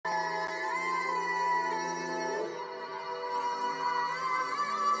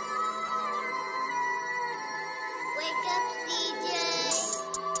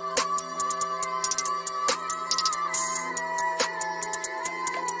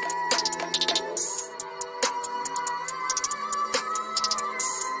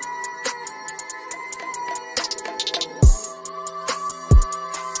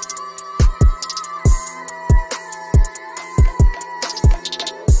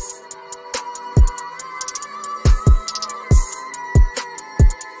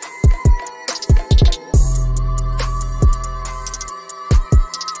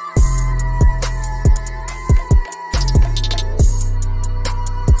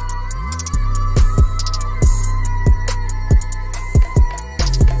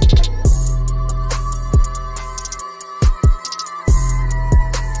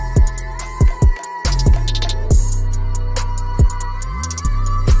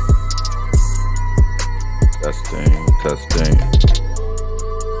Testing, testing.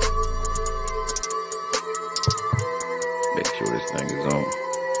 Make sure this thing is on.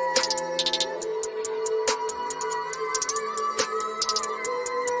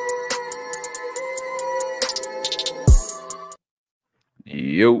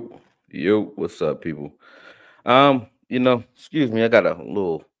 Yo, what's up, people? Excuse me, I got a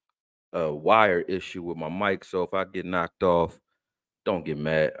little wire issue with my mic, so if I get knocked off, don't get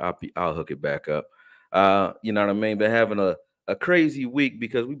mad. I'll hook it back up. You know what I mean? Been having a crazy week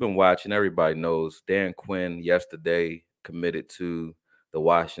because we've been watching. Everybody knows Dan Quinn yesterday committed to the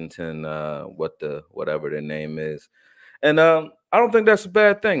Washington whatever their name is. And I don't think that's a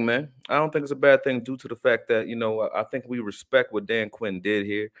bad thing, man. I don't think it's a bad thing due to the fact that, I think we respect what Dan Quinn did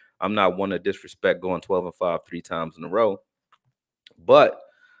here. I'm not one to disrespect going 12-5 3 times in a row. But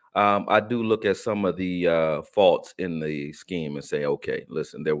I do look at some of the faults in the scheme and say, okay,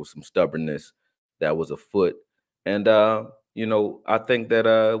 listen, there was some stubbornness that was afoot, and I think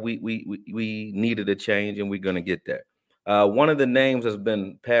that we needed a change, and we're gonna get that. One of the names that's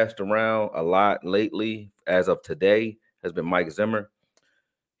been passed around a lot lately, as of today, has been Mike Zimmer.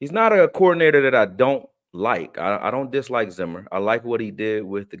 He's not a coordinator that I don't like. I don't dislike Zimmer. I like what he did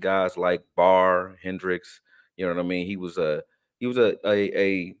with the guys like Barr, Hendricks. You know what I mean? He was a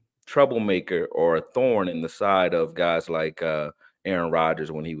troublemaker or a thorn in the side of guys like Aaron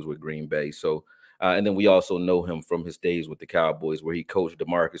Rodgers when he was with Green Bay. So and then we also know him from his days with the Cowboys, where he coached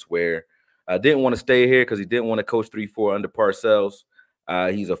DeMarcus Ware. Didn't want to stay here because he didn't want to coach 3-4 under Parcells.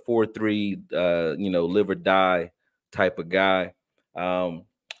 He's a 4-3, live or die type of guy.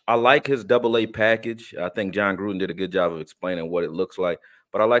 I like his double-A package. I think John Gruden did a good job of explaining what it looks like.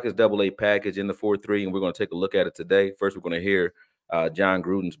 But I like his double-A package in the 4-3, and we're going to take a look at it today. First, we're going to hear John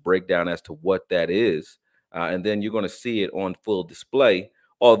Gruden's breakdown as to what that is. And then you're going to see it on full display.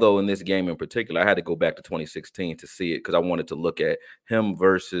 Although in this game in particular, I had to go back to 2016 to see it because I wanted to look at him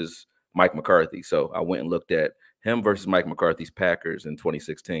versus Mike McCarthy. So I went and looked at him versus Mike McCarthy's Packers in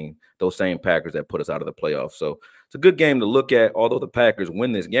 2016, those same Packers that put us out of the playoffs. So it's a good game to look at. Although the Packers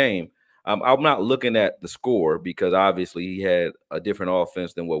win this game, I'm not looking at the score because obviously he had a different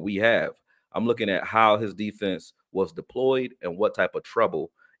offense than what we have. I'm looking at how his defense was deployed and what type of trouble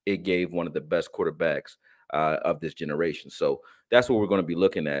it gave one of the best quarterbacks of this generation. So that's what we're going to be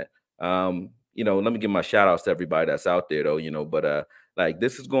looking at. Let me give my shout outs to everybody that's out there, though, but like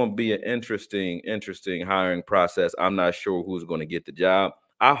this is going to be an interesting hiring process. I'm not sure who's going to get the job.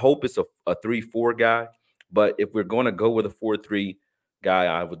 I hope it's a 3-4 guy, but if we're going to go with a 4-3 guy,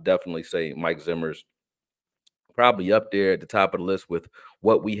 I would definitely say Mike Zimmer's probably up there at the top of the list with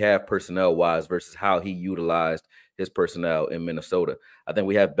what we have personnel wise versus how he utilized his personnel in Minnesota. I think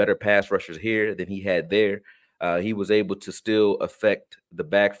we have better pass rushers here than he had there. He was able to still affect the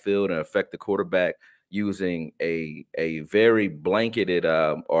backfield and affect the quarterback using a very blanketed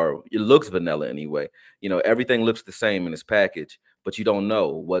or it looks vanilla anyway. Everything looks the same in his package, but you don't know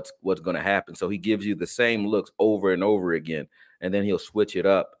what's going to happen. So he gives you the same looks over and over again, and then he'll switch it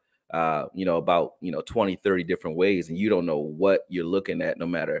up about 20, 30 different ways, and you don't know what you're looking at no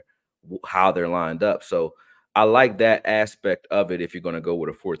matter how they're lined up. So I like that aspect of it if you're going to go with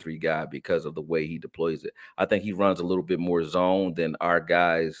a 4-3 guy because of the way he deploys it. I think he runs a little bit more zone than our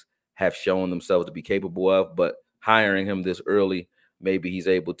guys have shown themselves to be capable of, but hiring him this early, maybe he's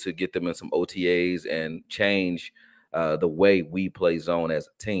able to get them in some OTAs and change the way we play zone as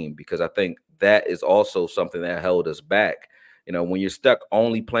a team, because I think that is also something that held us back. When you're stuck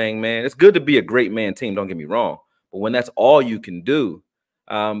only playing man, it's good to be a great man team, don't get me wrong, but when that's all you can do,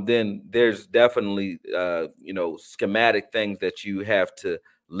 then there's definitely, schematic things that you have to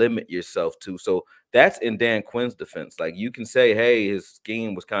limit yourself to. So that's in Dan Quinn's defense. Like you can say, hey, his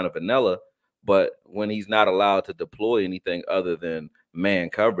scheme was kind of vanilla, but when he's not allowed to deploy anything other than man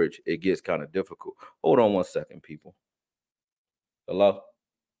coverage, it gets kind of difficult. Hold on one second, people. Hello?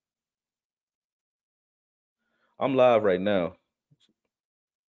 I'm live right now.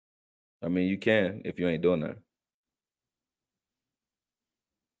 I mean, you can if you ain't doing that.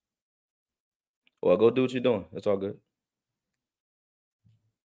 Well, go do what you're doing. It's all good.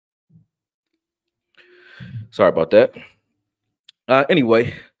 Sorry about that.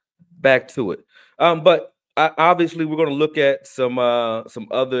 Anyway, back to it. But obviously, we're going to look at some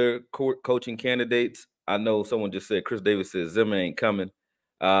other coaching candidates. I know someone just said Chris Davis says Zimmer ain't coming.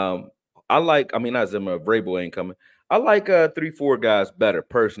 I mean, not Zimmer, Vrabel ain't coming. I like 3-4 guys better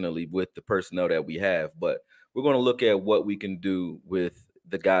personally with the personnel that we have. But we're going to look at what we can do with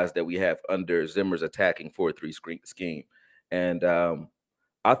the guys that we have under Zimmer's attacking 4-3 scheme. And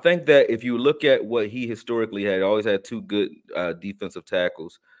I think that if you look at what he historically had, always had two good defensive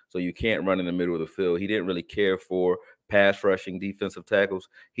tackles. so you can't run in the middle of the field. He didn't really care for pass rushing defensive tackles.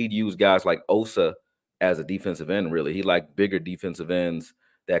 He'd use guys like Osa as a defensive end, really. He liked bigger defensive ends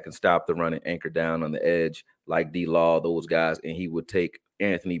that can stop the run and anchor down on the edge, like D-Law, those guys, and he would take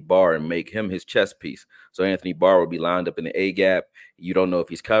Anthony Barr and make him his chess piece. So Anthony Barr would be lined up in the A gap. You don't know if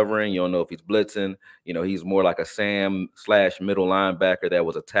he's covering. You don't know if he's blitzing. You know, he's more like a Sam/middle linebacker that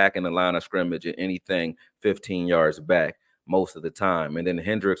was attacking the line of scrimmage and anything 15 yards back most of the time. And then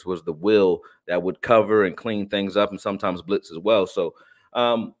Hendricks was the will that would cover and clean things up and sometimes blitz as well. So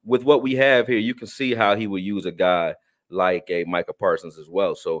with what we have here, you can see how he would use a guy like a Micah Parsons as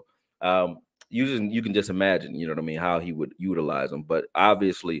well. So you can just imagine, you know what I mean, how he would utilize him. But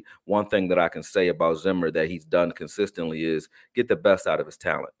obviously, one thing that I can say about Zimmer that he's done consistently is get the best out of his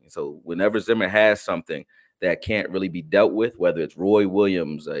talent. So whenever Zimmer has something that can't really be dealt with, whether it's Roy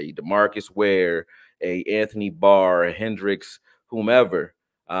Williams, a DeMarcus Ware, a Anthony Barr, a Hendricks, whomever,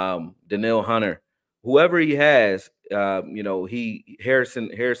 Danielle Hunter, whoever he has, Harrison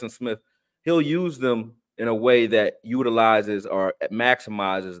Smith, he'll use them in a way that utilizes or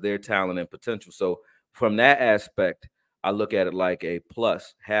maximizes their talent and potential. So from that aspect, I look at it like a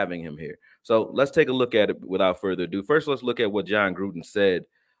plus having him here. So let's take a look at it without further ado. First, let's look at what Jon Gruden said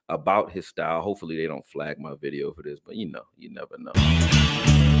about his style. Hopefully they don't flag my video for this, but you never know.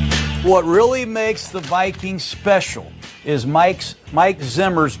 What really makes the Vikings special is Mike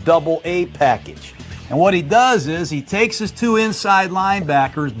Zimmer's double A package. And what he does is he takes his two inside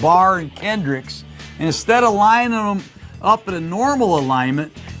linebackers, Barr and Kendricks, and instead of lining them up in a normal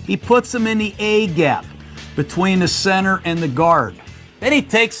alignment, he puts them in the A gap between the center and the guard. Then he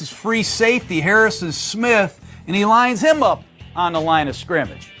takes his free safety, Harrison Smith, and he lines him up on the line of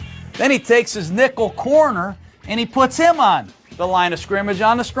scrimmage. Then he takes his nickel corner and he puts him on the line of scrimmage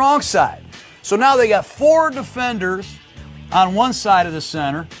on the strong side. So now they got 4 defenders on one side of the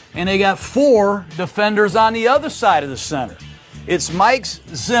center, and they got 4 defenders on the other side of the center. It's Mike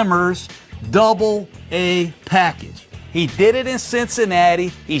Zimmer's double A package. He did it in Cincinnati,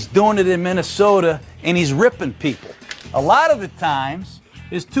 he's doing it in Minnesota, and he's ripping people. A lot of the times,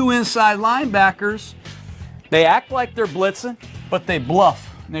 his 2 inside linebackers, they act like they're blitzing, but they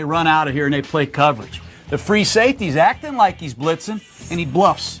bluff, and they run out of here and they play coverage. The free safety's acting like he's blitzing, and he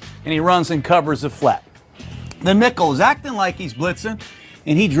bluffs, and he runs and covers the flat. The nickel is acting like he's blitzing,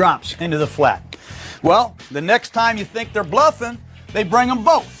 and he drops into the flat. Well, the next time you think they're bluffing, they bring them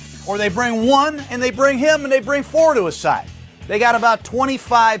both. Or they bring one, and they bring him, and they bring 4 to his side. They got about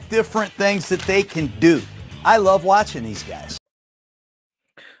 25 different things that they can do. I love watching these guys.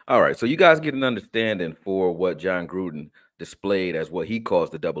 All right, so you guys get an understanding for what Jon Gruden displayed as what he calls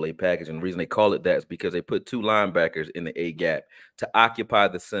the double A package. And the reason they call it that is because they put 2 linebackers in the A gap to occupy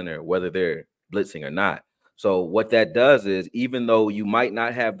the center, whether they're blitzing or not. So what that does is, even though you might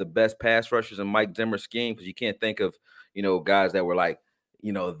not have the best pass rushers in Mike Zimmer's scheme, because you can't think of, guys that were like,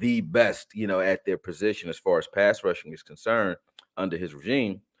 the best, at their position as far as pass rushing is concerned under his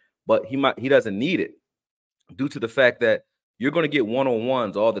regime, but he doesn't need it due to the fact that you're going to get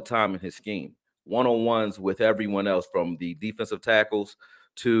one-on-ones all the time in his scheme, one-on-ones with everyone else from the defensive tackles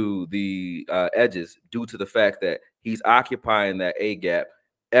to the edges, due to the fact that he's occupying that A gap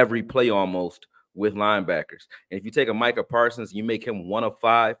every play almost with linebackers. And if you take a Micah Parsons, you make him 1 of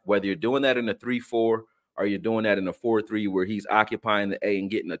 5, whether you're doing that in a 3-4 or you're doing that in a 4-3 where he's occupying the A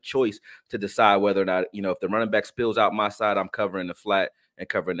and getting a choice to decide whether or not, if the running back spills out my side, I'm covering the flat and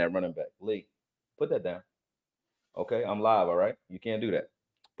covering that running back. Lee, put that down. Okay, I'm live, all right? You can't do that.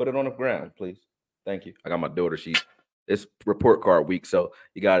 Put it on the ground, please. Thank you. I got my daughter. It's report card week, so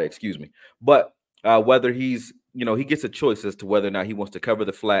you got to excuse me. But whether he's, he gets a choice as to whether or not he wants to cover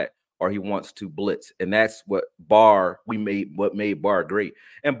the flat or he wants to blitz. And that's what made Barr great.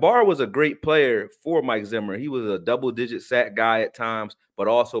 And Barr was a great player for Mike Zimmer. He was a double-digit sack guy at times, but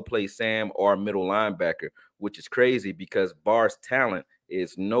also played Sam or middle linebacker, which is crazy because Barr's talent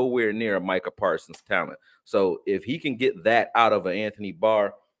is nowhere near Micah Parsons' talent. So if he can get that out of an Anthony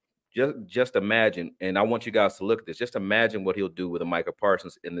Barr, just imagine, and I want you guys to look at this, just imagine what he'll do with a Micah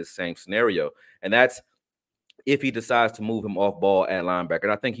Parsons in this same scenario. And that's if he decides to move him off ball at linebacker.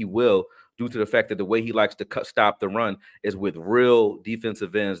 And I think he will, due to the fact that the way he likes to stop the run is with real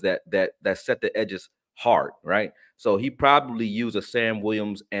defensive ends that set the edges hard, right? So he probably use a Sam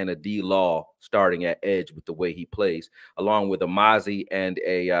Williams and a D-Law starting at edge with the way he plays, along with a Mozzie and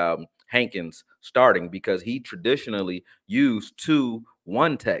a Hankins starting, because he traditionally used 2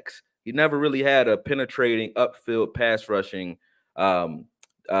 one-techs. He never really had a penetrating upfield pass rushing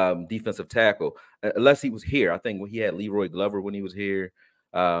defensive tackle, unless he was here. I think when he had Leroy Glover when he was here,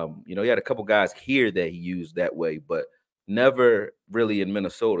 he had a couple guys here that he used that way, but never really in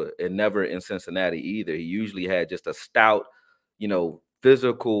Minnesota and never in Cincinnati either. He usually had just a stout,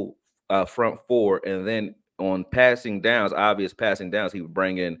 physical front four. And then on passing downs, obvious passing downs, he would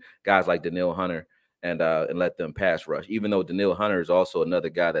bring in guys like Daniil Hunter and let them pass rush. Even though Daniil Hunter is also another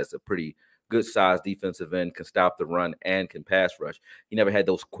guy that's a pretty good sized defensive end, can stop the run and can pass rush. He never had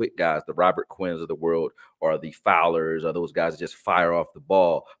those quick guys, the Robert Quinns of the world, or the Fowlers, or those guys that just fire off the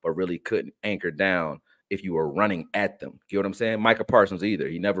ball, but really couldn't anchor down if you were running at them. You know what I'm saying? Micah Parsons either.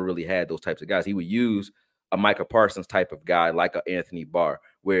 He never really had those types of guys. He would use a Micah Parsons type of guy like a Anthony Barr,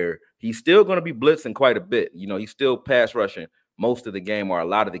 where he's still going to be blitzing quite a bit. He's still pass rushing most of the game or a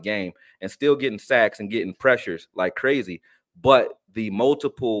lot of the game and still getting sacks and getting pressures like crazy. But the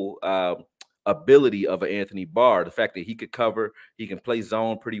multiple ability of an Anthony Barr, the fact that he could cover, he can play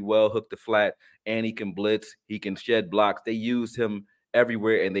zone pretty well, hook the flat, and he can blitz, he can shed blocks. They used him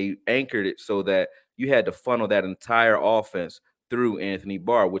everywhere, and they anchored it so that you had to funnel that entire offense through Anthony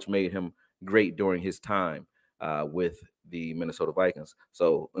Barr, which made him great during his time with the Minnesota Vikings.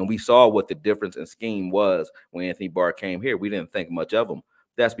 So, and we saw what the difference in scheme was when Anthony Barr came here. We didn't think much of him.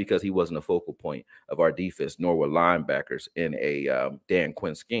 That's because he wasn't a focal point of our defense, nor were linebackers in a Dan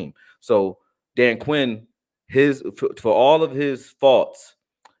Quinn scheme. So Dan Quinn, for all of his faults,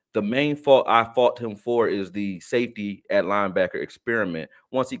 the main fault I fought him for is the safety at linebacker experiment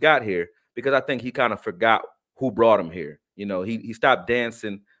once he got here, because I think he kind of forgot who brought him here. He stopped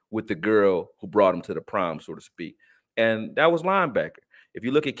dancing with the girl who brought him to the prom, so to speak. And that was linebacker. If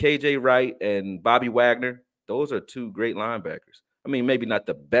you look at KJ Wright and Bobby Wagner, those are two great linebackers. I mean, maybe not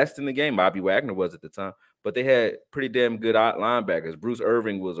the best in the game, Bobby Wagner was at the time, but they had pretty damn good linebackers. Bruce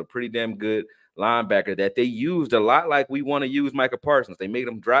Irving was a pretty damn good linebacker that they used a lot like we want to use Micah Parsons. They made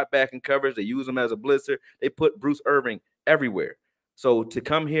him drop back in coverage. They use him as a blitzer. They put Bruce Irving everywhere. So to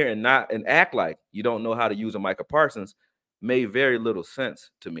come here and act like you don't know how to use a Micah Parsons made very little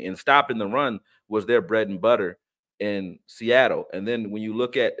sense to me. And stopping the run was their bread and butter in Seattle. And then when you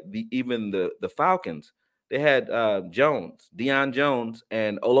look at even the Falcons, they had Deion Jones,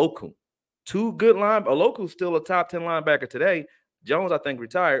 and Oloku. Two good line. Oloku's still a top 10 linebacker today. Jones, I think,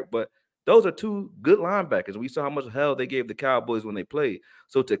 retired, but those are two good linebackers. We saw how much hell they gave the Cowboys when they played.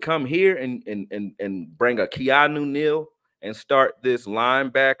 So to come here and bring a Keanu Neal and start this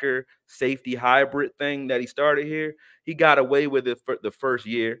linebacker safety hybrid thing that he started here, he got away with it for the first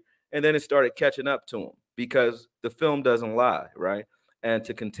year, and then it started catching up to him because the film doesn't lie, right? And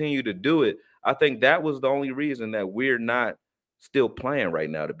to continue to do it, I think that was the only reason that we're not still playing right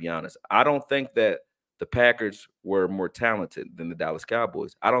now, to be honest. I don't think that the Packers were more talented than the Dallas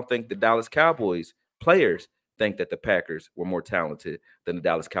Cowboys. I don't think the Dallas Cowboys players think that the Packers were more talented than the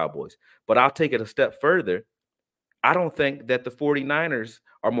Dallas Cowboys. But I'll take it a step further. I don't think that the 49ers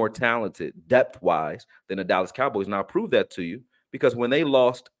are more talented depth-wise than the Dallas Cowboys. And I'll prove that to you because when they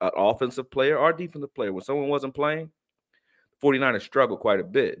lost an offensive player or defensive player, when someone wasn't playing, 49ers struggled quite a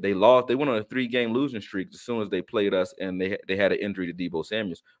bit. They lost. They went on a 3-game losing streak as soon as they played us, and they had an injury to Deebo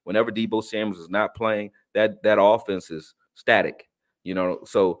Samuels. Whenever Deebo Samuels is not playing, that offense is static.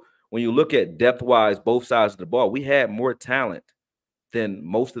 So when you look at depth-wise, both sides of the ball, we had more talent than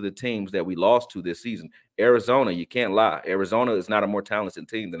most of the teams that we lost to this season. Arizona, you can't lie. Arizona is not a more talented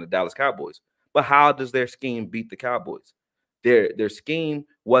team than the Dallas Cowboys. But how does their scheme beat the Cowboys? Their scheme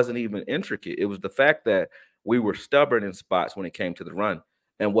wasn't even intricate. It was the fact that we were stubborn in spots when it came to the run.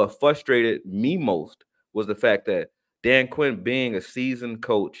 And what frustrated me most was the fact that Dan Quinn, being a seasoned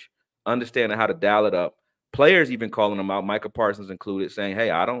coach, understanding how to dial it up, players even calling him out, Micah Parsons included, saying, "Hey,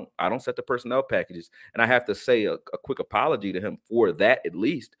 I don't set the personnel packages." And I have to say a quick apology to him for that, at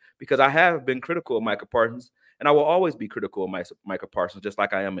least, because I have been critical of Micah Parsons, and I will always be critical of Micah Parsons, just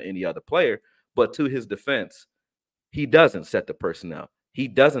like I am of any other player. But to his defense, he doesn't set the personnel. He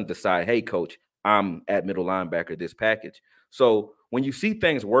doesn't decide, "Hey, coach, I'm at middle linebacker this package." So when you see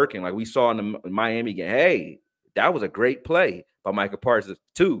things working, like we saw in the Miami game, hey, that was a great play by Micah Parsons,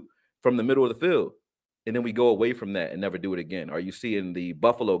 too, from the middle of the field. And then we go away from that and never do it again. Or you see in the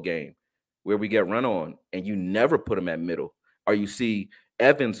Buffalo game where we get run on and you never put him at middle. Or you see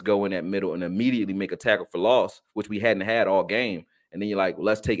Evans go in at middle and immediately make a tackle for loss, which we hadn't had all game. And then you're like, well,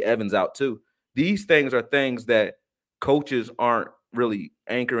 let's take Evans out too. These things are things that coaches aren't really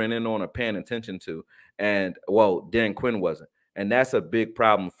anchoring in on or paying attention to. And, well, Dan Quinn wasn't. And that's a big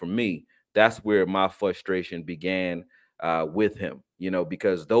problem for me. That's where my frustration began with him,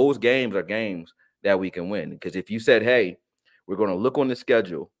 because those games are games that we can win. Because if you said, hey, we're going to look on the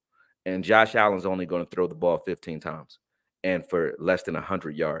schedule and Josh Allen's only going to throw the ball 15 times and for less than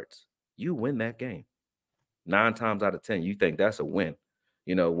 100 yards, you win that game. 9 times out of 10, you think that's a win.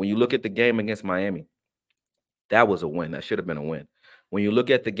 When you look at the game against Miami, That was a win. That should have been a win. When you look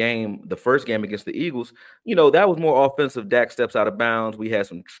at the game, the first game against the Eagles, you know, that was more offensive. Dak steps out of bounds. We had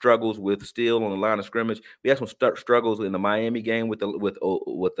some struggles with Steele on the line of scrimmage. We had some struggles in the Miami game with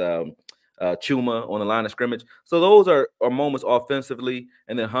Chuma on the line of scrimmage. So those are moments offensively,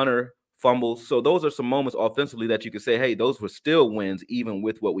 and then Hunter fumbles. So those are some moments offensively that you could say, hey, those were still wins, even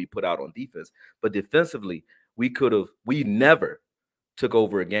with what we put out on defense. But defensively, we never took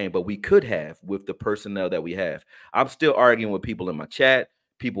over a game, but we could have with the personnel that we have. I'm still arguing with people in my chat,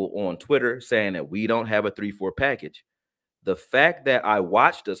 people on Twitter saying that we don't have a 3-4 package. The fact that I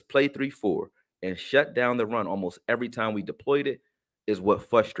watched us play 3-4 and shut down the run almost every time we deployed it is what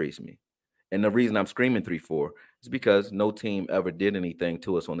frustrates me. And the reason I'm screaming 3-4 is because no team ever did anything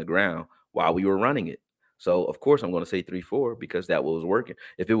to us on the ground while we were running it. So of course I'm going to say 3-4 because that was working.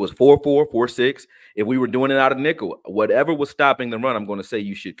 If it was 4-4, 4-6, if we were doing it out of nickel, whatever was stopping the run, I'm going to say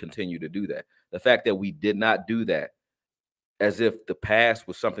you should continue to do that. The fact that we did not do that, as if the pass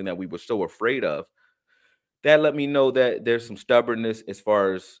was something that we were so afraid of, that let me know that there's some stubbornness as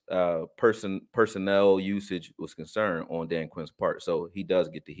far as personnel usage was concerned on Dan Quinn's part. So he does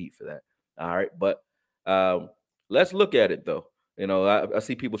get the heat for that. All right, but um, let's look at it though. You know, I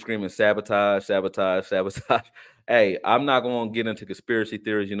see people screaming sabotage, sabotage, sabotage. Hey, I'm not going to get into conspiracy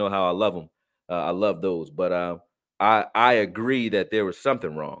theories. You know how I love them. I love those, but I agree that there was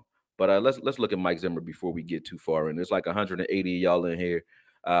something wrong. But let's look at Mike Zimmer before we get too far in. There's like 180 of y'all in here.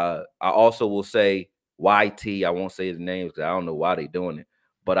 I also will say YT. I won't say his name because I don't know why they're doing it.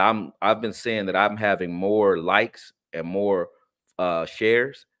 But I've been saying that I'm having more likes and more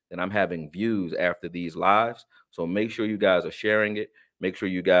shares than I'm having views after these lives. So make sure you guys are sharing it. Make sure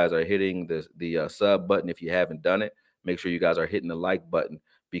you guys are hitting the sub button if you haven't done it. Make sure you guys are hitting the like button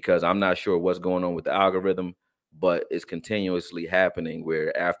because I'm not sure what's going on with the algorithm, but it's continuously happening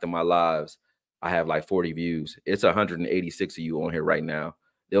where after my lives, I have like 40 views. It's 186 of you on here right now.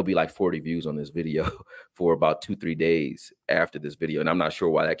 There'll be like 40 views on this video for about 2-3 days after this video. And I'm not sure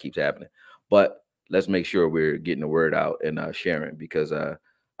why that keeps happening, but let's make sure we're getting the word out and sharing because I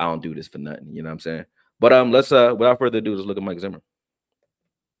don't do this for nothing. You know what I'm saying? But let's without further ado, let's look at Mike Zimmer.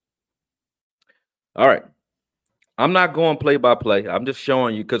 All right. I'm not going play by play. I'm just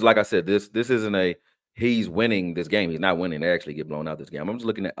showing you because, like I said, this isn't a he's winning this game. He's not winning. They actually get blown out this game. I'm just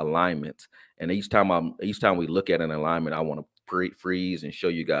looking at alignments, and each time we look at an alignment, I want to freeze and show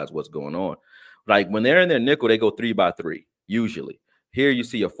you guys what's going on. Like when they're in their nickel, they go 3-3 usually. Here you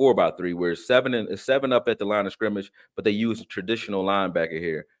see a 4-3 where seven up at the line of scrimmage, but they use a traditional linebacker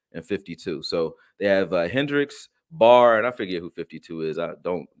here in 52. So they have Hendricks, Barr, and I forget who 52 is. I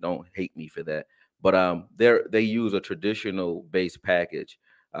don't hate me for that. But they use a traditional base package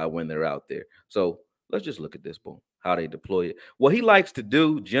when they're out there. So let's just look at this, boom, how they deploy it. What he likes to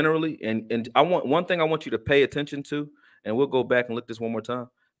do generally, and I want one thing I want you to pay attention to, and we'll go back and look this one more time.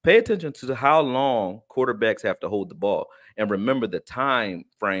 Pay attention to how long quarterbacks have to hold the ball. And remember the time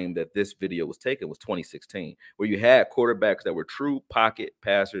frame that this video was taken was 2016, where you had quarterbacks that were true pocket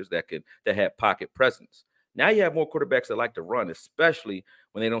passers that had pocket presence. Now you have more quarterbacks that like to run, especially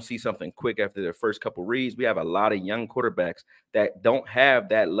when they don't see something quick after their first couple reads. We have a lot of young quarterbacks that don't have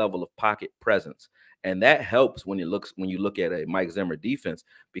that level of pocket presence. And that helps when you look at a Mike Zimmer defense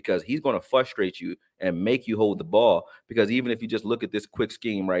because he's going to frustrate you and make you hold the ball. Because even if you just look at this quick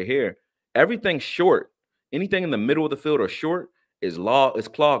scheme right here, everything's short. Anything in the middle of the field or short is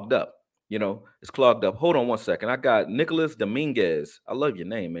clogged up. You know, it's clogged up. Hold on one second. I got Nicholas Dominguez. I love your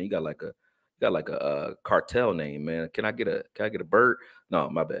name, man. You got like a cartel name, man. Can I get a bird? No,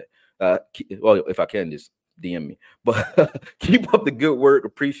 my bad. Well, if I can, just DM me. But keep up the good work.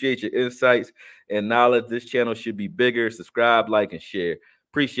 Appreciate your insights and knowledge. This channel should be bigger. Subscribe, like, and share.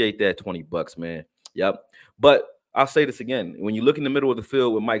 Appreciate that. $20, man. Yep. But I'll say this again. When you look in the middle of the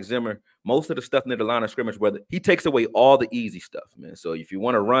field with Mike Zimmer, most of the stuff near the line of scrimmage, whether he takes away all the easy stuff, man. So if you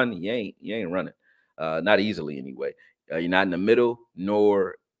want to run, you ain't running. Not easily anyway. You're not in the middle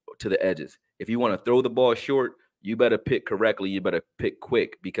nor to the edges. If you want to throw the ball short, you better pick correctly. You better pick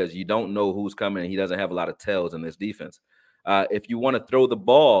quick because you don't know who's coming. He doesn't have a lot of tells in this defense. If you want to throw the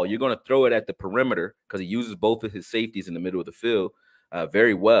ball, you're going to throw it at the perimeter because he uses both of his safeties in the middle of the field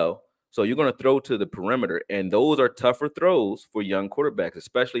very well. So you're going to throw to the perimeter, and those are tougher throws for young quarterbacks,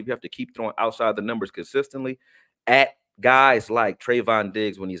 especially if you have to keep throwing outside the numbers consistently at guys like Trayvon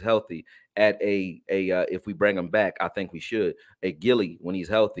Diggs when he's healthy, at if we bring him back, I think we should, a Gilly when he's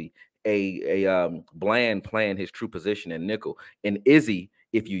healthy, a Bland playing his true position in nickel, and Izzy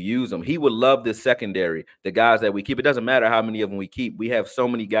if you use them. He would love this secondary, the guys that we keep. It doesn't matter how many of them we keep. We have so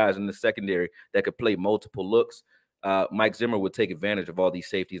many guys in the secondary that could play multiple looks. Mike Zimmer would take advantage of all these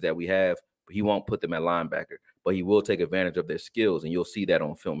safeties that we have. He won't put them at linebacker, but he will take advantage of their skills, and you'll see that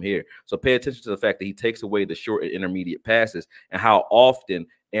on film here. So pay attention to the fact that he takes away the short and intermediate passes and how often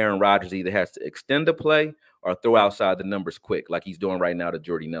Aaron Rodgers either has to extend the play or throw outside the numbers quick, like he's doing right now to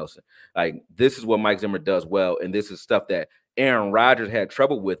Jordy Nelson. Like, this is what Mike Zimmer does well, and this is stuff that Aaron Rodgers had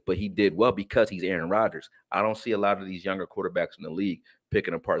trouble with, but he did well because he's Aaron Rodgers. I don't see a lot of these younger quarterbacks in the league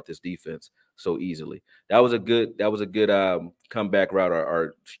picking apart this defense so easily. That was a good comeback route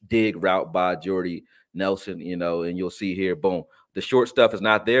or dig route by Jordy Nelson, you know, and you'll see here, boom, the short stuff is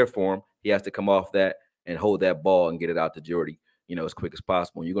not there for him. He has to come off that and hold that ball and get it out to Jordy, you know, as quick as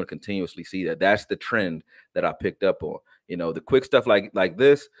possible. And you're going to continuously see that. That's the trend that I picked up on. You know, the quick stuff like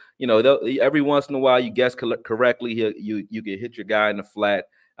this, you know, every once in a while you guess correctly, you can hit your guy in the flat,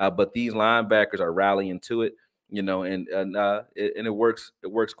 but these linebackers are rallying to it, you know, and it works. It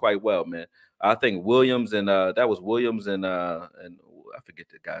works quite well, man. I think Williams and that was Williams and I forget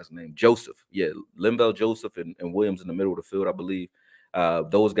the guy's name, Joseph. Yeah, Linval Joseph and Williams in the middle of the field, I believe.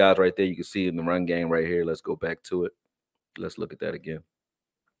 Those guys right there, you can see in the run game right here. Let's go back to it. Let's look at that again.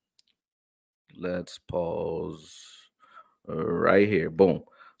 Let's pause right here. Boom.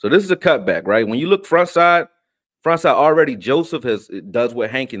 So this is a cutback, right? When you look front side already, Joseph does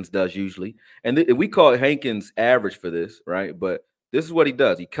what Hankins does usually. And we call it Hankins average for this, right? But this is what he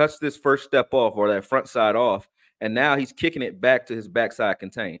does. He cuts this first step off or that front side off, and now he's kicking it back to his backside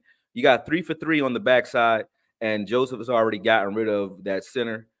contain. You got 3 for 3 on the backside, and Joseph has already gotten rid of that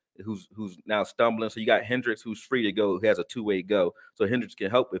center who's now stumbling. So you got Hendricks who's free to go, who has a two-way go. So Hendricks can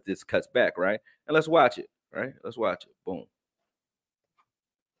help if this cuts back, right? And let's watch it, right? Let's watch it. Boom.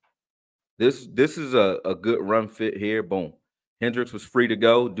 This is a good run fit here. Boom. Hendricks was free to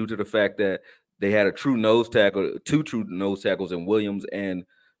go due to the fact that they had a true nose tackle, 2 true nose tackles in Williams and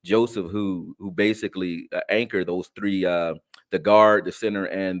Joseph, who basically anchor those 3, the guard, the center,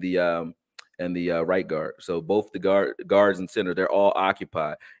 and the right guard. So both the guards and center, they're all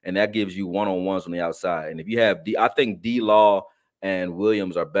occupied, and that gives you one-on-ones on the outside. And if you have I think D-Law and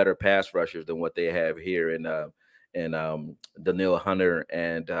Williams are better pass rushers than what they have here in Daniil Hunter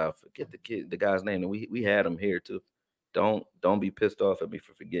and forget the guy's name. And we had him here too. Don't be pissed off at me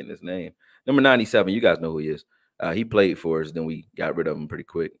for forgetting his name. Number 97, you guys know who he is. He played for us, then we got rid of him pretty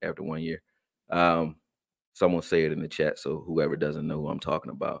quick after 1 year. Someone say it in the chat so whoever doesn't know who I'm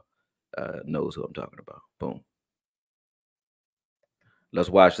talking about knows who I'm talking about. Boom. Let's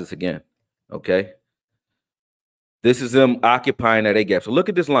watch this again. Okay. This is them occupying that A gap. So look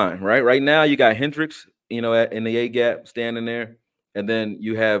at this line, right? Right now you got Hendricks, you know, in the A gap standing there, and then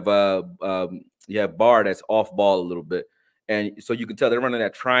you have Barr that's off ball a little bit, and so you can tell they're running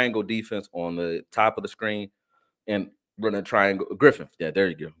that triangle defense on the top of the screen and running a triangle. Griffin, yeah, there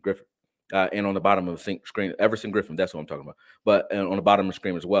you go, Griffin, and on the bottom of the screen, Everson Griffin, that's what I'm talking about. But on the bottom of the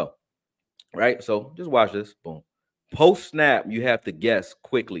screen as well, right? So just watch this. Boom. Post snap, you have to guess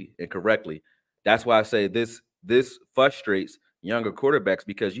quickly and correctly. That's why I say this frustrates younger quarterbacks,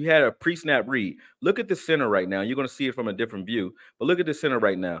 because you had a pre-snap read. Look at the center right now. You're going to see it from a different view, but look at the center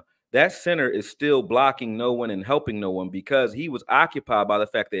right now. That center is still blocking no one and helping no one because he was occupied by the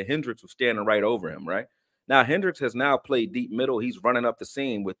fact that Hendricks was standing right over him, right? Now, Hendricks has now played deep middle. He's running up the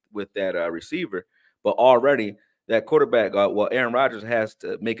seam with that receiver, but already that quarterback, Aaron Rodgers has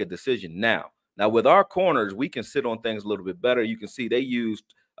to make a decision now. Now, with our corners, we can sit on things a little bit better. You can see they used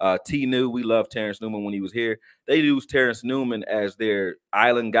T-New. We love Terrence Newman when he was here. They used Terrence Newman as their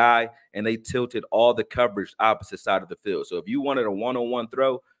island guy, and they tilted all the coverage opposite side of the field. So if you wanted a one-on-one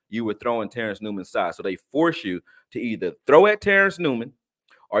throw, you were throwing Terrence Newman's side. So they force you to either throw at Terrence Newman,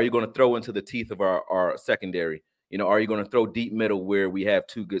 or are you going to throw into the teeth of our secondary? You know, are you going to throw deep middle where we have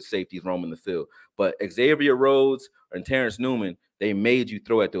 2 good safeties roaming the field? But Xavier Rhodes and Terrence Newman, they made you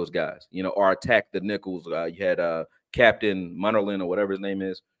throw at those guys, you know, or attack the nickels. You had Captain Munnerlin or whatever his name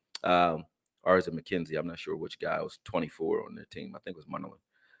is. Or is it McKenzie? I'm not sure which guy was 24 on their team. I think it was Munnerlin.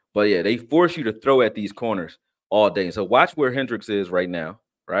 But yeah, they force you to throw at these corners all day. So watch where Hendricks is right now,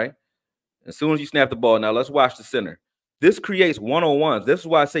 right? As soon as you snap the ball, now let's watch the center. This creates one-on-ones. This is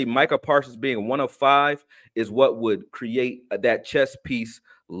why I say Micah Parsons being 1 of 5 is what would create that chess piece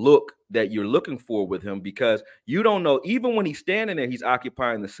look that you're looking for with him, because you don't know, even when he's standing there, he's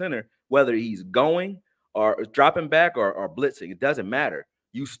occupying the center, whether he's going or dropping back or blitzing. It doesn't matter.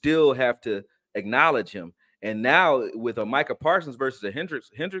 You still have to acknowledge him. And now with a Micah Parsons versus a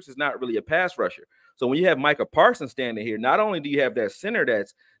Hendricks is not really a pass rusher. So when you have Micah Parsons standing here, not only do you have that center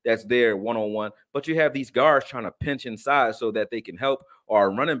that's there one-on-one, but you have these guards trying to pinch inside so that they can help, or a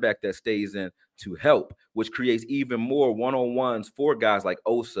running back that stays in to help, which creates even more one-on-ones for guys like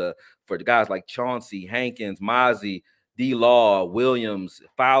Osa, for guys like Chauncey, Hankins, Mozzie, D-Law, Williams,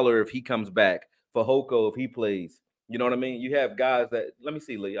 Fowler if he comes back, Fehoko if he plays. You know what I mean? You have guys that, let me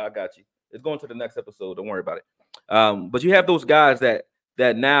see, Lee, I got you. It's going to the next episode. Don't worry about it. But you have those guys that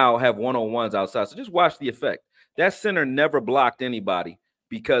now have one-on-ones outside. So just watch the effect. That center never blocked anybody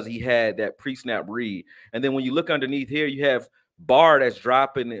because he had that pre-snap read. And then when you look underneath here, you have Barr that's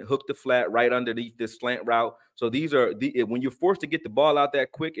dropping and hook the flat right underneath this slant route. So these are when you're forced to get the ball out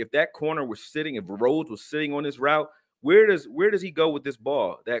that quick. If that corner was sitting, if Rhodes was sitting on this route, where does he go with this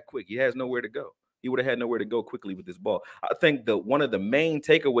ball that quick? He has nowhere to go. He would have had nowhere to go quickly with this ball. I think one of the main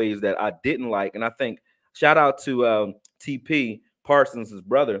takeaways that I didn't like, and I think shout out to TP Parsons'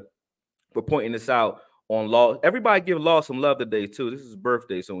 brother for pointing this out on Law. Everybody give Law some love today too. This is his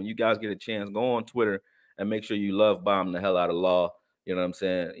birthday, so when you guys get a chance, go on Twitter and make sure you love bomb the hell out of Law. You know what I'm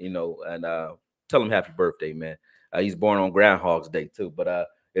saying? You know, and tell him happy birthday, man. He's born on Groundhog's Day too. But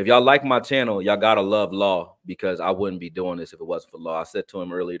if y'all like my channel, y'all gotta love Law because I wouldn't be doing this if it wasn't for Law. I said to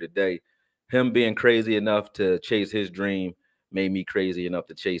him earlier today, him being crazy enough to chase his dream made me crazy enough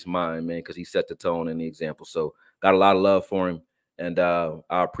to chase mine, man, because he set the tone and the example. So got a lot of love for him. And I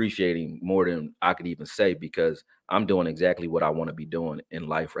appreciate him more than I could even say because I'm doing exactly what I want to be doing in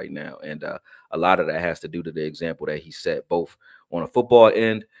life right now. And a lot of that has to do to the example that he set, both on a football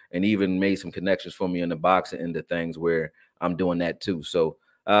end and even made some connections for me in the boxing end of things where I'm doing that too. So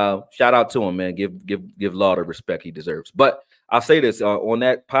shout out to him, man. Give Law the respect he deserves. But I'll say this on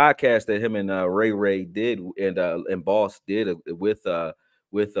that podcast that him and Ray did and Boss did with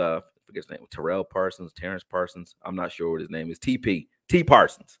forget his name, Terrell Parsons, Terrence Parsons. I'm not sure what his name is. T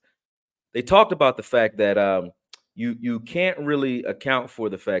Parsons. They talked about the fact that you can't really account for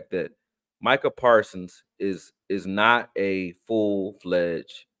the fact that Micah Parsons is not a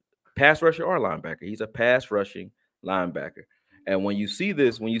full-fledged pass rusher or linebacker. He's a pass rushing linebacker. And when you see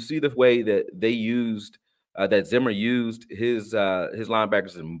this, when you see the way that they used that Zimmer used his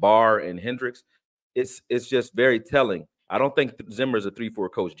linebackers in Barr and Hendricks, it's just very telling. I don't think Zimmer's a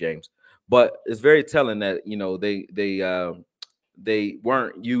 3-4 coach, James, but it's very telling that they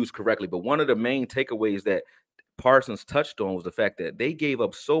weren't used correctly. But one of the main takeaways that Parsons touched on was the fact that they gave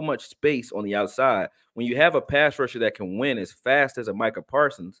up so much space on the outside. When you have a pass rusher that can win as fast as a Micah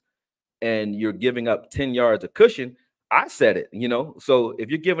Parsons, and you're giving up 10 yards of cushion, I said it, you know. So if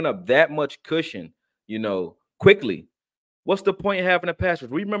you're giving up that much cushion, you know, quickly, what's the point of having a pass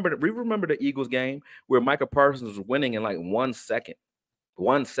rush? We remember the Eagles game where Micah Parsons was winning in like 1 second.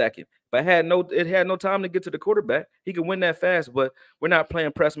 1 second. But it had no time to get to the quarterback. He could win that fast, but we're not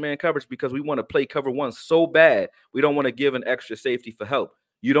playing press man coverage because we want to play cover one so bad. We don't want to give an extra safety for help.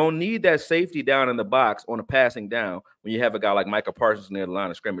 You don't need that safety down in the box on a passing down when you have a guy like Micah Parsons near the line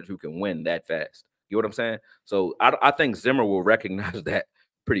of scrimmage who can win that fast. You know what I'm saying? So I think Zimmer will recognize that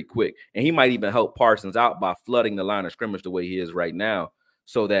pretty quick. And he might even help Parsons out by flooding the line of scrimmage the way he is right now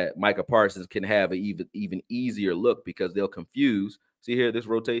so that Micah Parsons can have an even easier look because they'll confuse. See here, this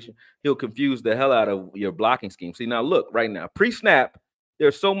rotation, he'll confuse the hell out of your blocking scheme. See, now look right now, pre-snap,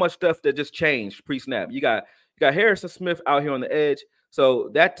 there's so much stuff that just changed pre-snap. You got Harrison Smith out here on the edge. So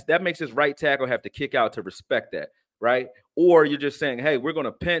that makes his right tackle have to kick out to respect that, right? Or you're just saying, hey, we're going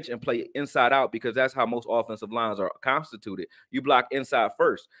to pinch and play inside out because that's how most offensive lines are constituted. You block inside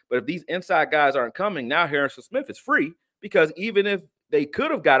first. But if these inside guys aren't coming, now Harrison Smith is free because even if they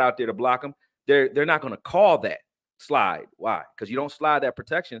could have got out there to block him, they're not going to call that slide. Why? Because you don't slide that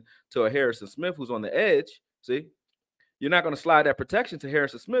protection to a Harrison Smith who's on the edge. See? You're not going to slide that protection to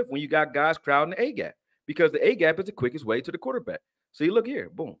Harrison Smith when you got guys crowding the A-gap because the A-gap is the quickest way to the quarterback. See, look here,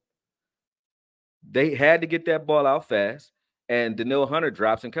 boom. They had to get that ball out fast, and Daniil Hunter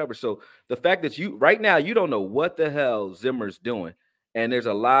drops in coverage. So the fact that right now you don't know what the hell Zimmer's doing, and there's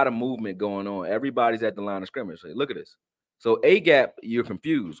a lot of movement going on. Everybody's at the line of scrimmage. So look at this. So A-gap, you're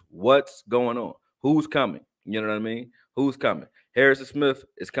confused. What's going on? Who's coming? You know what I mean? Who's coming? Harrison Smith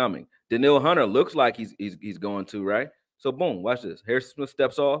is coming. Daniil Hunter looks like he's going to, right? So boom, watch this. Harrison Smith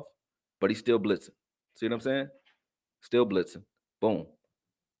steps off, but he's still blitzing. See what I'm saying? Still blitzing. Boom.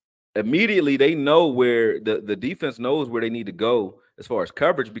 Immediately they know where the defense knows where they need to go as far as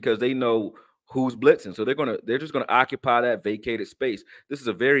coverage because they know who's blitzing. So they're just gonna occupy that vacated space. This is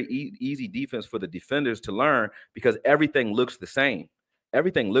a very easy defense for the defenders to learn because everything looks the same.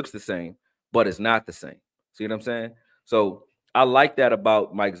 Everything looks the same, but it's not the same. See what I'm saying? So I like that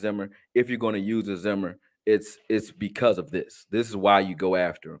about Mike Zimmer. If you're going to use a Zimmer, it's because of this. This is why you go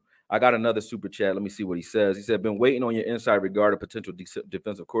after him. I got another super chat. Let me see what he says. He said, "Been waiting on your insight regarding potential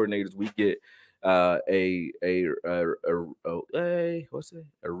defensive coordinators. We get what's it?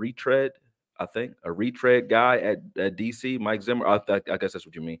 A retread, I think, a retread guy at DC, Mike Zimmer. I guess that's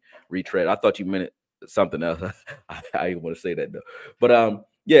what you mean, retread. I thought you meant it something else. I didn't want to say that though. But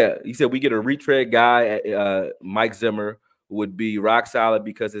yeah, he said we get a retread guy, Mike Zimmer, who would be rock solid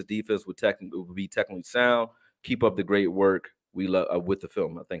because his defense would be technically sound. Keep up the great work. We love with the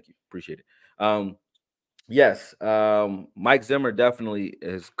film. Thank you, appreciate it. Yes, Mike Zimmer definitely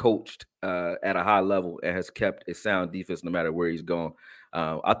has coached at a high level and has kept a sound defense no matter where he's gone.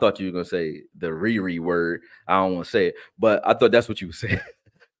 I thought you were gonna say the Riri word. I don't want to say it, but I thought that's what you were saying.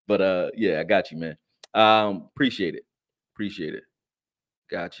 But yeah, I got you, man. Appreciate it. Appreciate it.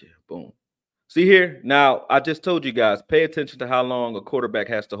 Got you. Boom. See here, now I just told you guys, pay attention to how long a quarterback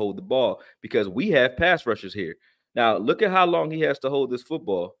has to hold the ball because we have pass rushers here. Now look at how long he has to hold this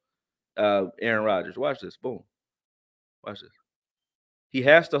football. Aaron Rodgers. Watch this. Boom. Watch this. He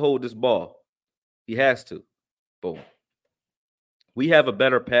has to hold this ball. He has to. Boom. We have a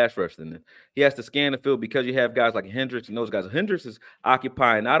better pass rush than this. He has to scan the field because you have guys like Hendricks and those guys. Hendricks is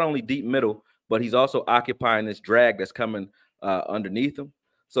occupying not only deep middle, but he's also occupying this drag that's coming underneath him.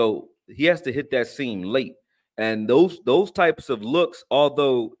 So he has to hit that seam late. And those types of looks,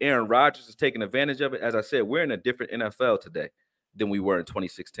 although Aaron Rodgers is taking advantage of it, as I said, we're in a different NFL today than we were in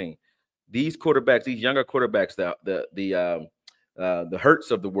 2016. These quarterbacks, these younger quarterbacks, the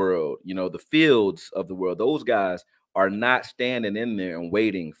Hurts of the world, you know, the Fields of the world, those guys are not standing in there and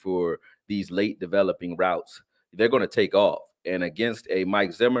waiting for these late developing routes. They're going to take off. And against a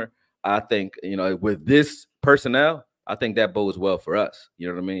Mike Zimmer, I think, you know, with this personnel, I think that bodes well for us. You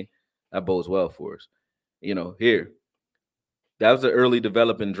know what I mean? That bodes well for us. You know, here, that was an early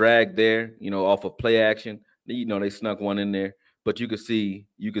developing drag there, you know, off of play action. You know, they snuck one in there, but you could see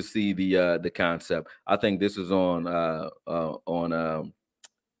the concept. I think this is on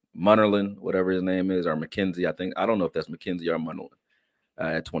Munnerlin, whatever his name is, or McKenzie. I don't know if that's McKenzie or Munnerlin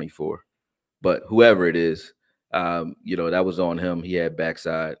at 24, but whoever it is, you know, that was on him. He had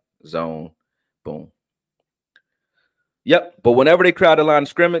backside zone, boom. Yep. But whenever they crowd the line of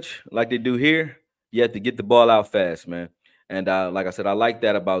scrimmage, like they do here, you have to get the ball out fast, man. And like I said, I like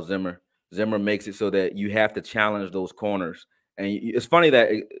that about Zimmer. Zimmer makes it so that you have to challenge those corners. And it's funny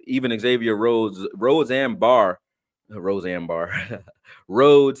that even Xavier Rhodes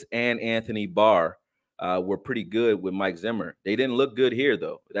and Anthony Barr were pretty good with Mike Zimmer. They didn't look good here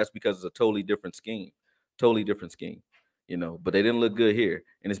though. That's because it's a totally different scheme, you know. But they didn't look good here,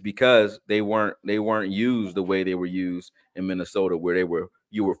 and it's because they weren't used the way they were used in Minnesota, where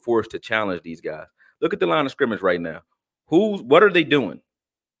you were forced to challenge these guys. Look at the line of scrimmage right now. What are they doing?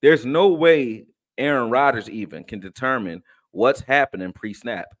 There's no way Aaron Rodgers even can determine what's happening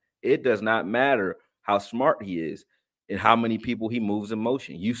pre-snap. It does not matter how smart he is and how many people he moves in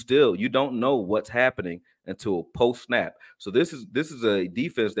motion. You don't know what's happening until post-snap. So this is a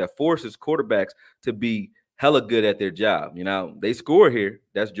defense that forces quarterbacks to be hella good at their job. You know, they score here.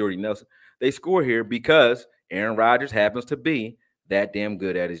 That's Jordy Nelson. They score here because Aaron Rodgers happens to be that damn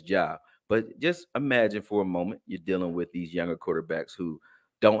good at his job. But just imagine for a moment you're dealing with these younger quarterbacks who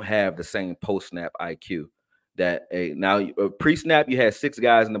don't have the same post snap IQ. That now pre snap you had 6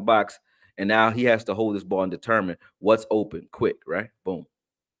 guys in the box, and now he has to hold this ball and determine what's open quick. Right? Boom.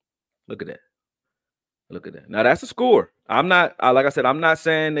 Look at that. Look at that. Now that's a score. I'm not like I said. I'm not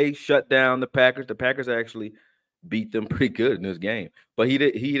saying they shut down the Packers. The Packers actually beat them pretty good in this game. But he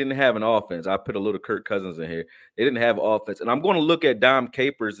didn't have an offense. I put a little Kirk Cousins in here. They didn't have offense. And I'm going to look at Dom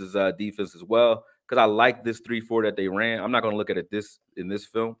Capers' defense as well because I like this 3-4 that they ran. I'm not going to look at it in this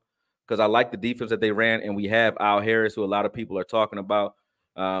film because I like the defense that they ran. And we have Al Harris, who a lot of people are talking about.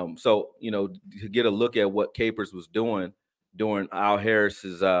 So, you know, to get a look at what Capers was doing during Al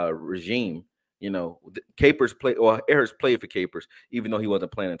Harris's regime. You know, Harris played for Capers, even though he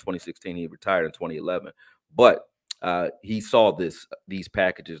wasn't playing in 2016. He retired in 2011. But he saw these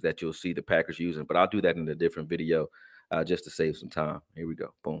packages that you'll see the Packers using, but I'll do that in a different video just to save some time. Here we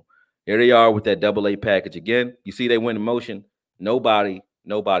go. Boom. Here they are with that AA package again. You see they went in motion. Nobody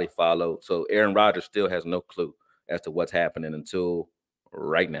followed. So Aaron Rodgers still has no clue as to what's happening until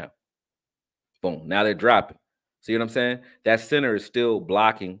right now. Boom. Now they're dropping. See what I'm saying? That center is still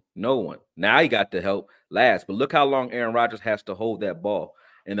blocking no one. Now he got the help last, but look how long Aaron Rodgers has to hold that ball.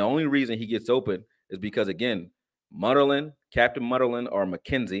 And the only reason he gets open is because, again, Captain Mutterlin or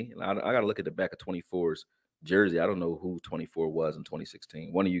McKenzie. I got to look at the back of 24's jersey. I don't know who 24 was in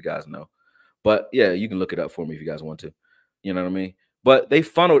 2016. One of you guys know. But, yeah, you can look it up for me if you guys want to. You know what I mean? But they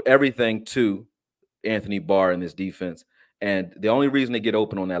funneled everything to Anthony Barr in this defense. And the only reason they get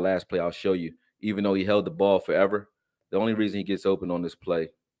open on that last play, I'll show you, even though he held the ball forever, the only reason he gets open on this play,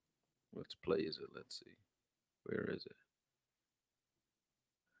 which play is it? Let's see. Where is it?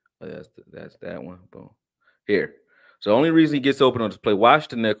 Oh, that's that one. Boom. Here. So the only reason he gets open on this play, watch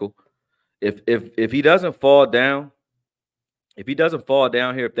the nickel, If he doesn't fall down, if he doesn't fall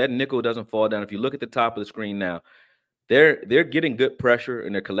down here, if that nickel doesn't fall down, if you look at the top of the screen now, they're getting good pressure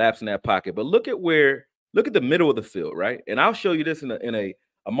and they're collapsing that pocket. But look at the middle of the field, right? And I'll show you this in a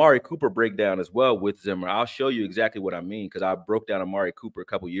Amari Cooper breakdown as well with Zimmer. I'll show you exactly what I mean because I broke down Amari Cooper a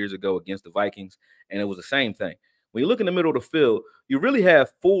couple years ago against the Vikings, and it was the same thing. When you look in the middle of the field, you really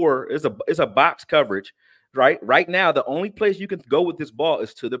have four. It's a box coverage, right? Right now, the only place you can go with this ball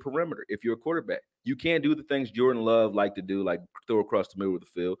is to the perimeter. If you're a quarterback, you can't do the things Jordan Love like to do, like throw across the middle of the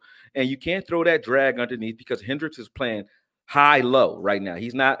field, and you can't throw that drag underneath because Hendricks is playing high low right now.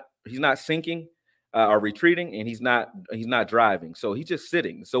 He's not sinking or retreating, and he's not driving. So he's just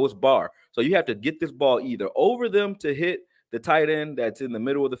sitting. So it's Barr. So you have to get this ball either over them to hit the tight end that's in the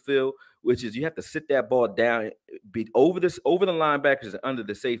middle of the field, which is you have to sit that ball down, be over the linebackers and under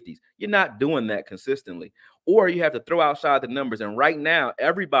the safeties. You're not doing that consistently. Or you have to throw outside the numbers. And right now,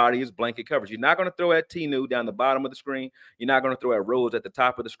 everybody is blanket coverage. You're not going to throw at Tinu down the bottom of the screen. You're not going to throw at Rhodes at the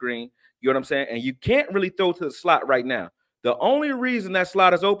top of the screen. You know what I'm saying? And you can't really throw to the slot right now. The only reason that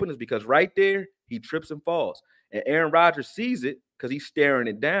slot is open is because right there, he trips and falls. And Aaron Rodgers sees it because he's staring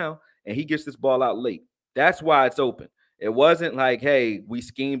it down, and he gets this ball out late. That's why it's open. It wasn't like, hey, we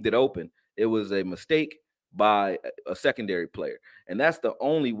schemed it open. It was a mistake by a secondary player. And that's the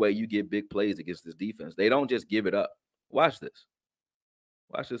only way you get big plays against this defense. They don't just give it up. Watch this.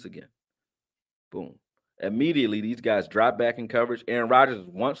 Watch this again. Boom. Immediately, these guys drop back in coverage. Aaron Rodgers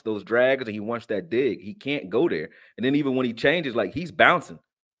wants those drags and he wants that dig. He can't go there. And then even when he changes, like he's bouncing.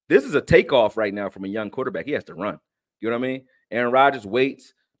 This is a takeoff right now from a young quarterback. He has to run. You know what I mean? Aaron Rodgers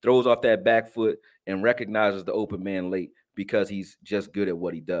waits, throws off that back foot, and recognizes the open man late because he's just good at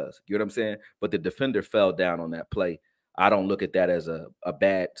what he does. You know what I'm saying? But the defender fell down on that play. I don't look at that as a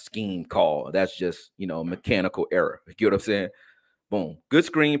bad scheme call. That's just, a mechanical error. You know what I'm saying? Boom. Good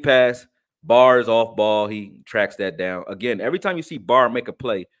screen pass. Barr is off ball. He tracks that down. Again, every time you see Barr make a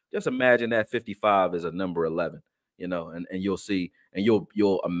play, just imagine that 55 is a number 11, and you'll see, and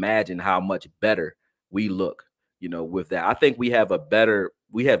you'll imagine how much better we look, with that. I think we have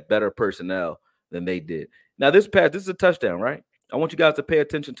better personnel than they did. Now, this is a touchdown, right? I want you guys to pay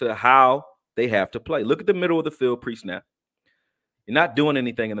attention to how they have to play. Look at the middle of the field pre-snap. You're not doing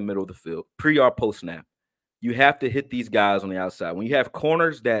anything in the middle of the field, pre or post-snap. You have to hit these guys on the outside. When you have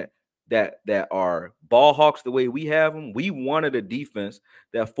corners that are ball hawks the way we have them, we wanted a defense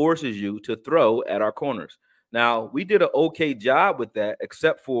that forces you to throw at our corners. Now, we did an okay job with that,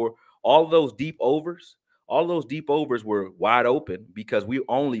 except for all those deep overs. All those deep overs were wide open because we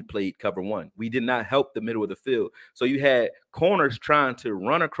only played cover one. We did not help the middle of the field. So you had corners trying to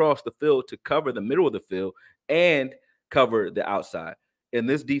run across the field to cover the middle of the field and cover the outside. In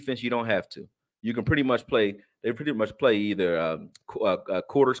this defense, you don't have to. You can pretty much play. They pretty much play either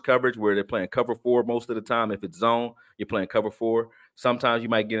quarters coverage where they're playing cover four most of the time. If it's zone, you're playing cover four. Sometimes you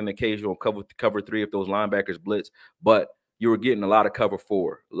might get an occasional cover three if those linebackers blitz, but you were getting a lot of cover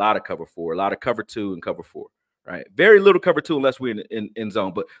four, a lot of cover two and cover four, right? Very little cover two unless we're in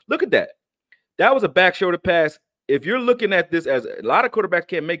zone. But look at that. That was a back shoulder pass. If you're looking at this as a lot of quarterbacks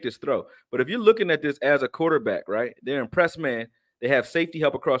can't make this throw, but if you're looking at this as a quarterback, right? They're in press man. They have safety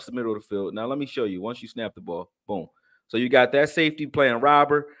help across the middle of the field. Now, let me show you. Once you snap the ball, boom. So you got that safety playing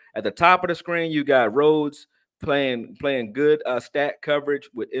robber. At the top of the screen, you got Rhodes playing good stack coverage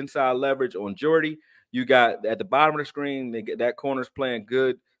with inside leverage on Jordy. You got at the bottom of the screen, that corner's playing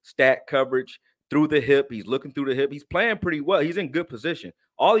good stack coverage through the hip. He's looking through the hip. He's playing pretty well. He's in good position.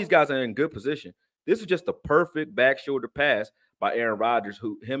 All these guys are in good position. This is just a perfect back shoulder pass by Aaron Rodgers,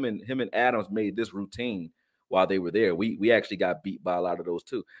 who him and Adams made this routine while they were there. We actually got beat by a lot of those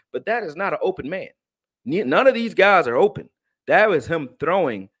too. But that is not an open man. None of these guys are open. That was him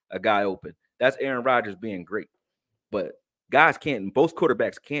throwing a guy open. That's Aaron Rodgers being great. But guys can't, both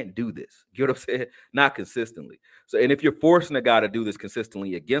quarterbacks can't do this. You know what I'm saying? Not consistently. So, and if you're forcing a guy to do this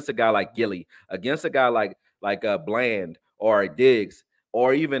consistently against a guy like Gilly, against a guy like Bland or a Diggs,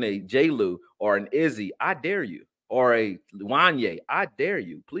 or even a J-Lou or an Izzy, I dare you. Or a Wanye, I dare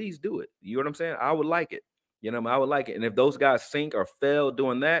you. Please do it. You know what I'm saying? I would like it. I would like it. And if those guys sink or fail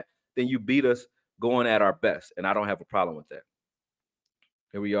doing that, then you beat us going at our best. And I don't have a problem with that.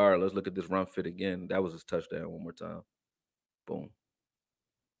 Here we are. Let's look at this run fit again. That was his touchdown one more time. Boom.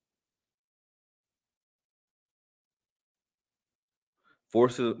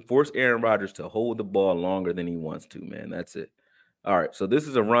 Force Aaron Rodgers to hold the ball longer than he wants to, man. That's it. All right. So this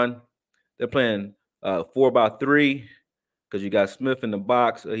is a run. They're playing 4-by-3 because you got Smith in the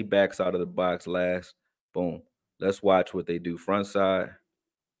box. He backs out of the box last. Boom. Let's watch what they do front side.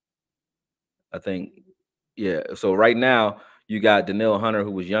 I think, yeah. So right now You got Danielle Hunter,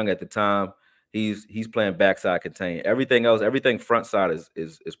 who was young at the time. He's playing backside contain. Everything else, everything front side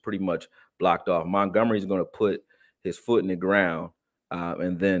is pretty much blocked off. Montgomery's going to put his foot in the ground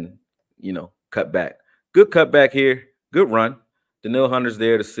and then cut back. Good cutback here. Good run. Danielle Hunter's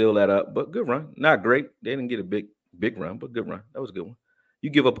there to seal that up, but good run. Not great. They didn't get a big run, but good run. That was a good one. You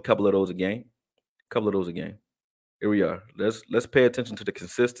give up a couple of those a game. Here we are. Let's pay attention to the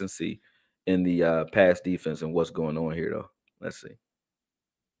consistency in the pass defense and what's going on here, though. Let's see.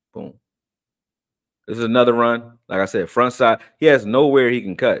 Boom. This is another run. Like I said, front side. He has nowhere he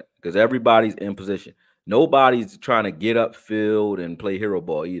can cut because everybody's in position. Nobody's trying to get upfield and play hero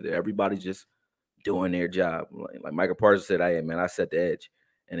ball either. Everybody's just doing their job. Like Michael Parsons said, "Hey, man, I set the edge."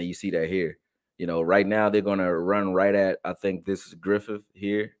 And then you see that here. Right now they're going to run right at, I think this is Griffith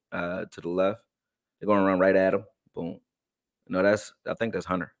here to the left. They're going to run right at him. Boom. No, I think that's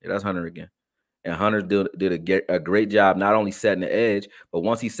Hunter. Yeah, that's Hunter again. And Hunter did a great job not only setting the edge, but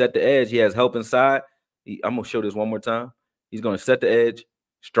once he set the edge, he has help inside. I'm going to show this one more time. He's going to set the edge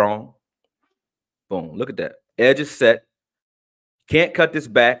strong. Boom. Look at that. Edge is set. Can't cut this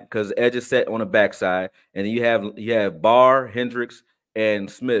back because edge is set on the backside. And then you have Barr, Hendricks, and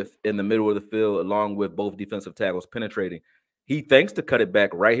Smith in the middle of the field, along with both defensive tackles penetrating. He thinks to cut it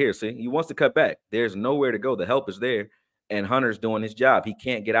back right here. See, he wants to cut back. There's nowhere to go. The help is there, and Hunter's doing his job. He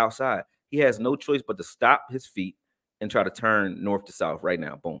can't get outside. He has no choice but to stop his feet and try to turn north to south right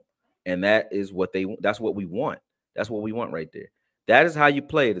now. Boom. And that's what we want. That's what we want right there. That is how you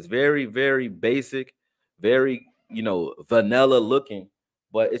play it. It's very, very basic, very, vanilla looking,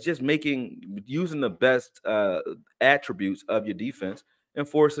 but it's just using the best attributes of your defense and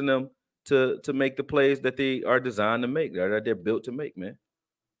forcing them to make the plays that they are designed to make, that they're built to make, man.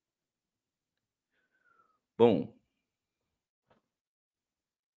 Boom.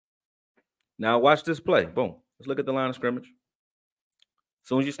 Now watch this play. Boom. Let's look at the line of scrimmage. As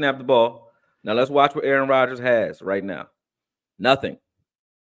soon as you snap the ball, now let's watch what Aaron Rodgers has right now. Nothing.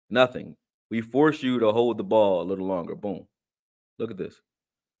 We force you to hold the ball a little longer. Boom. Look at this.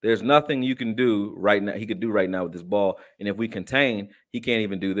 There's nothing you can do right now. He could do right now with this ball. And if we contain, he can't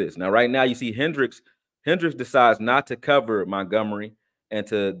even do this. Now, right now, you see Hendricks decides not to cover Montgomery and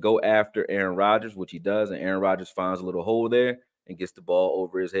to go after Aaron Rodgers, which he does. And Aaron Rodgers finds a little hole there and gets the ball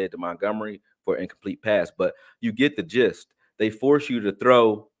over his head to Montgomery for an incomplete pass. But you get the gist. They force you to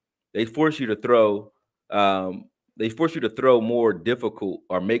throw. They force you to throw more difficult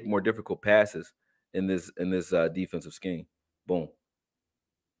or make more difficult passes in this defensive scheme. Boom.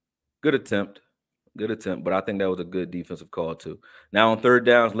 Good attempt, but I think that was a good defensive call too. Now on third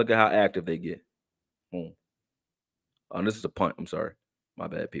downs, look at how active they get. Boom. Oh, this is a punt. I'm sorry. My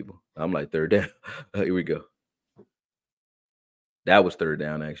bad, people. I'm like third down. Here we go. That was third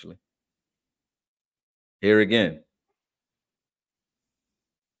down, actually. Here again.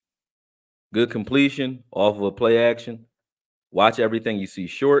 Good completion off of a play action. Watch everything you see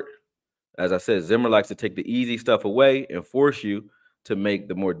short. As I said, Zimmer likes to take the easy stuff away and force you to make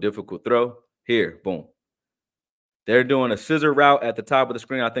the more difficult throw. Here, boom. They're doing a scissor route at the top of the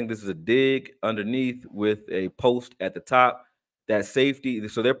screen. I think this is a dig underneath with a post at the top. That safety,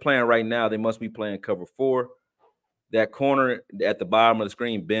 so they're playing right now. They must be playing cover 4. That corner at the bottom of the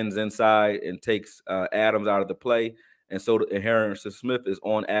screen bends inside and takes Adams out of the play. And so Harrison Smith is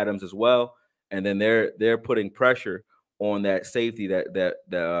on Adams as well. And then they're putting pressure on that safety,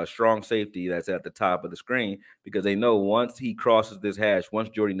 that strong safety that's at the top of the screen, because they know once he crosses this hash, once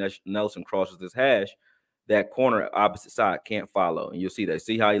Jordy Nelson crosses this hash, that corner opposite side can't follow. And you'll see that.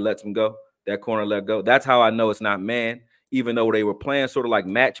 See how he lets him go? That corner let go. That's how I know it's not man, even though they were playing sort of like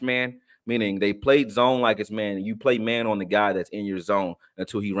match man, meaning they played zone like it's man. You play man on the guy that's in your zone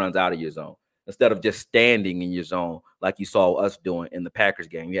until he runs out of your zone, instead of just standing in your zone like you saw us doing in the Packers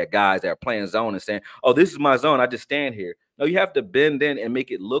game. You had guys that are playing zone and saying, oh, this is my zone, I just stand here. No, you have to bend in and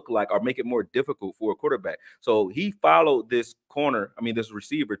make it look like, or make it more difficult for a quarterback. So he followed this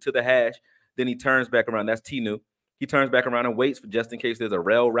receiver to the hash. Then he turns back around. That's Tinu. He turns back around and waits for just in case there's a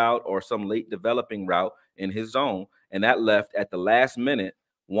rail route or some late developing route in his zone. And that left at the last minute,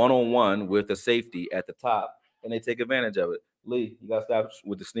 one-on-one with a safety at the top, and they take advantage of it. Lee, you got to stop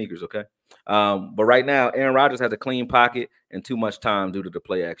with the sneakers, okay? But right now, Aaron Rodgers has a clean pocket and too much time due to the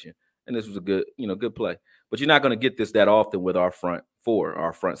play action. And this was a good play. But you're not going to get this that often with our front 4,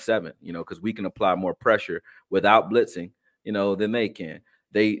 our front 7, because we can apply more pressure without blitzing, than they can.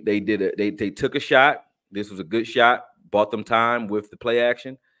 They did it. They took a shot. This was a good shot, bought them time with the play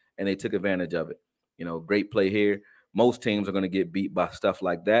action, and they took advantage of it. Great play here. Most teams are going to get beat by stuff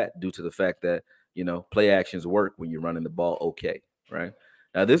like that due to the fact that, play actions work when you're running the ball okay, right?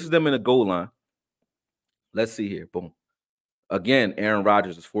 Now, this is them in the goal line. Let's see here. Boom. Again, Aaron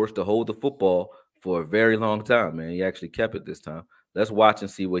Rodgers is forced to hold the football for a very long time, man. He actually kept it this time. Let's watch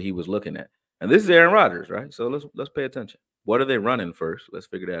and see what he was looking at. And this is Aaron Rodgers, right? So let's pay attention. What are they running first? Let's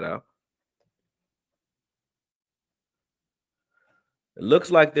figure that out. It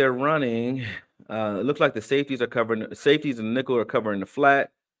looks like they're running. It looks like the safeties are covering safeties and the nickel are covering the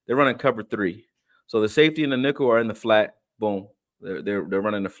flat. They're running cover 3. So the safety and the nickel are in the flat. Boom. They're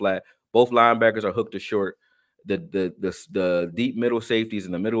running the flat. Both linebackers are hooked to short. The deep middle safeties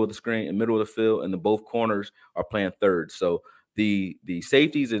in the middle of the screen, in the middle of the field, and the both corners are playing third. So the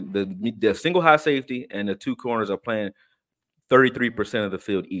safeties and the single high safety and the two corners are playing 33% of the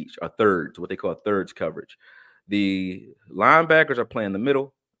field each, are thirds, what they call thirds coverage. The linebackers are playing the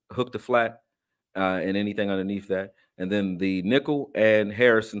middle, hook to flat, and anything underneath that. And then the nickel and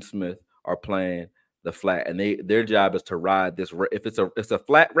Harrison Smith are playing the flat, and their job is to ride this. If it's a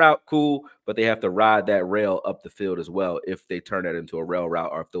flat route, cool, but they have to ride that rail up the field as well. If they turn that into a rail route,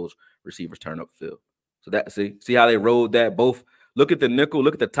 or if those receivers turn up the field. So that see how they rode that. Both look at the nickel,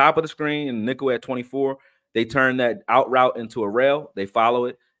 look at the top of the screen, and nickel at 24. They turn that out route into a rail. They follow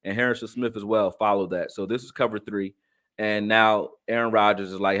it, and Harrison Smith as well followed that. So this is cover 3. And now Aaron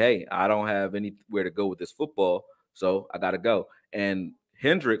Rodgers is like, hey, I don't have anywhere to go with this football, so I got to go. And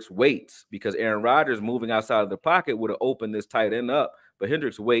Hendricks waits because Aaron Rodgers moving outside of the pocket would have opened this tight end up. But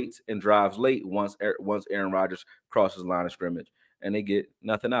Hendricks waits and drives late once Aaron Rodgers crosses the line of scrimmage, and they get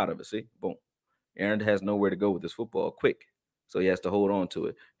nothing out of it. See, boom. Aaron has nowhere to go with this football quick, so he has to hold on to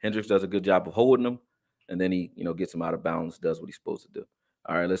it. Hendricks does a good job of holding him, and then he gets him out of bounds, does what he's supposed to do.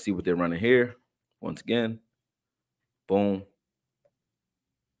 All right, let's see what they're running here. Once again, boom.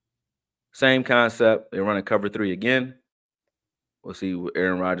 Same concept. They're running cover 3 again. We'll see what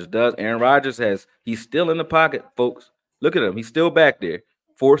Aaron Rodgers does. Aaron Rodgers he's still in the pocket, folks. Look at him. He's still back there,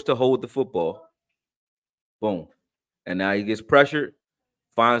 forced to hold the football. Boom. And now he gets pressured,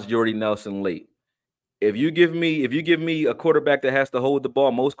 finds Jordy Nelson late. If you give me a quarterback that has to hold the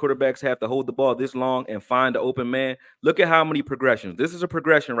ball, most quarterbacks have to hold the ball this long and find the open man. Look at how many progressions. This is a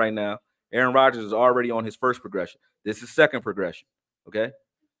progression right now. Aaron Rodgers is already on his first progression. This is second progression. Okay.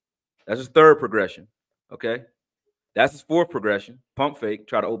 That's his third progression. Okay. That's his fourth progression. Pump fake,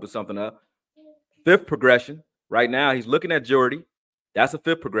 try to open something up. Fifth progression. Right now, he's looking at Jordy. That's a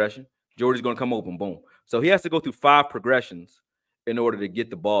fifth progression. Jordy's going to come open. Boom. So he has to go through 5 progressions in order to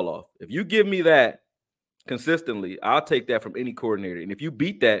get the ball off. If you give me that consistently, I'll take that from any coordinator. And if you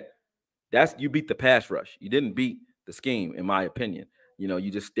beat that, you beat the pass rush. You didn't beat the scheme, in my opinion.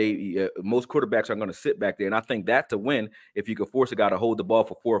 You just stay. Most quarterbacks are going to sit back there, and I think that to win, if you could force a guy to hold the ball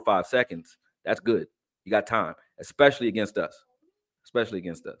for 4 or 5 seconds, that's good. You got time, especially against us. Especially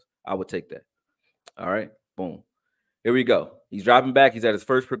against us, I would take that. All right, boom. Here we go. He's dropping back. He's at his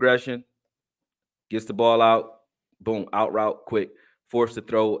first progression. Gets the ball out. Boom, out route, quick. Forced to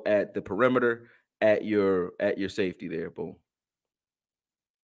throw at the perimeter at your safety there. Boom.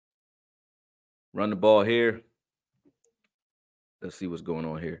 Run the ball here. Let's see what's going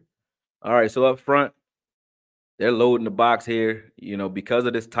on here. All right, so up front, they're loading the box here. Because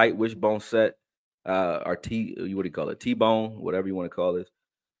of this tight wishbone set, or what do you call it? T-bone, whatever you want to call this.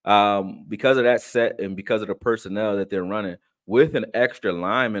 Because of that set and because of the personnel that they're running with an extra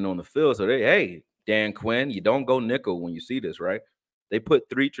lineman on the field. So hey, Dan Quinn, you don't go nickel when you see this, right? They put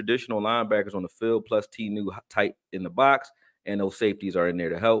 3 traditional linebackers on the field plus T new tight in the box, and those safeties are in there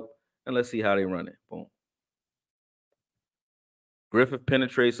to help. And let's see how they run it. Boom. Griffith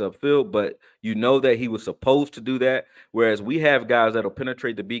penetrates upfield, but you know that he was supposed to do that. Whereas we have guys that'll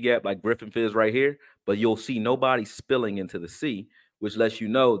penetrate the B gap like Griffith is right here, but you'll see nobody spilling into the C, which lets you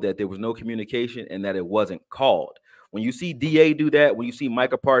know that there was no communication and that it wasn't called. When you see DA do that, when you see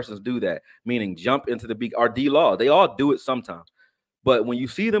Micah Parsons do that, meaning jump into the B, or D-Law, they all do it sometimes. But when you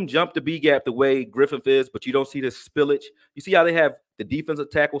see them jump the B gap the way Griffith is, but you don't see this spillage, you see how they have the defensive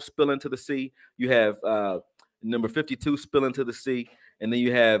tackle spill into the C. You have number 52 spilling to the C, and then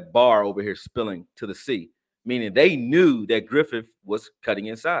you have Barr over here spilling to the C, meaning they knew that Griffith was cutting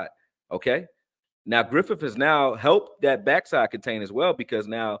inside. Okay. Now Griffith has now helped that backside contain as well, because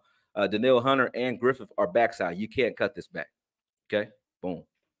now Danielle Hunter and Griffith are backside. You can't cut this back. Okay. Boom.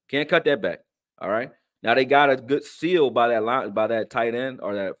 Can't cut that back. All right. Now they got a good seal by that line, by that tight end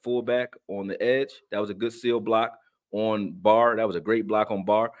or that fullback on the edge. That was a good seal block on Barr. That was a great block on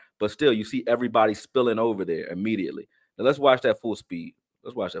Barr. But still, you see everybody spilling over there immediately. Now let's watch that full speed.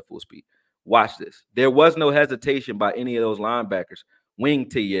 Let's watch that full speed. Watch this. There was no hesitation by any of those linebackers. Wing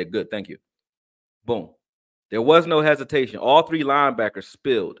T, yeah, good. Thank you. Boom. There was no hesitation. All 3 linebackers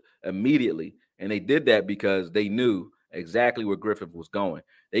spilled immediately, and they did that because they knew exactly where Griffith was going.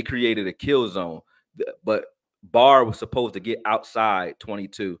 They created a kill zone. But Barr was supposed to get outside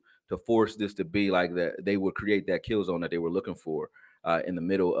 22 to force this to be like that. They would create that kill zone that they were looking for in the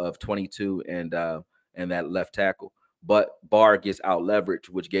middle of 22 and that left tackle. But Barr gets out leverage,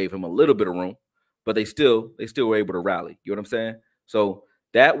 which gave him a little bit of room. But they still were able to rally. You know what I'm saying? So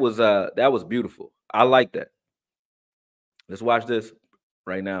that was beautiful. I like that. Let's watch this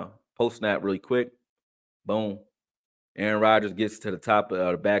right now. Post snap really quick. Boom. Aaron Rodgers gets to the top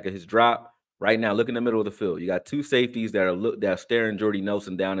of the back of his drop. Right now, look in the middle of the field. You got two safeties that are staring Jordy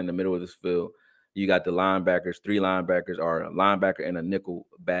Nelson down in the middle of this field. You got the linebackers, three linebackers, or a linebacker and a nickel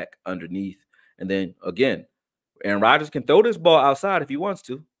back underneath. And then again, Aaron Rodgers can throw this ball outside if he wants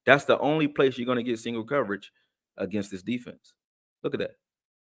to. That's the only place you're going to get single coverage against this defense. Look at that.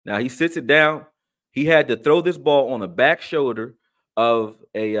 Now he sits it down. He had to throw this ball on the back shoulder of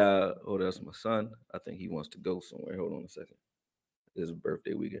a oh, that's my son. I think he wants to go somewhere. Hold on a second. It's his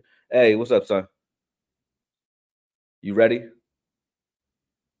birthday weekend. Hey, what's up, son? You ready?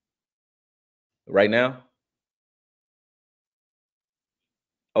 Right now?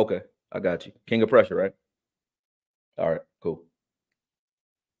 Okay, I got you. King of pressure, right? All right, cool.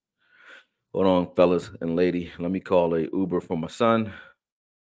 Hold on, fellas and lady. Let me call a Uber for my son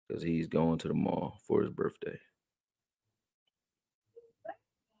because he's going to the mall for his birthday.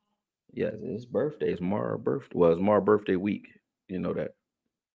 Yes, his birthday is Mara's birthday. Well, it's Mara's birthday week. You know that.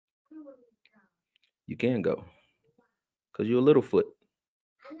 You can go because you're a little foot.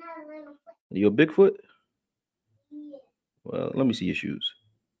 You a Bigfoot? Well, let me see your shoes.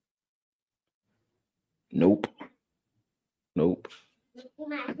 Nope. Nope.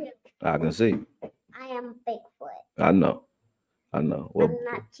 I can see. I am Bigfoot. I know. I know. Well,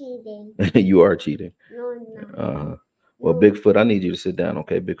 I'm not cheating. you are cheating. No, I'm not. Well, Bigfoot, I need you to sit down,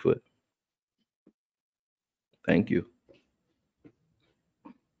 okay, Bigfoot? Thank you.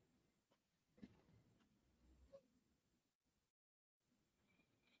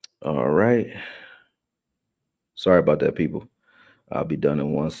 All right. Sorry about that, people. I'll be done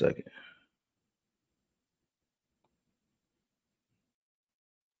in 1 second.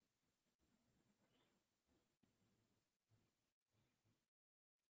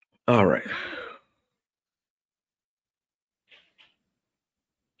 All right.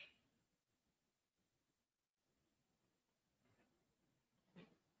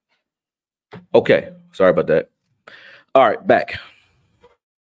 Okay. Sorry about that. All right, back.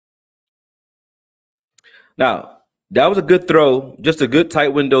 Now, that was a good throw, just a good tight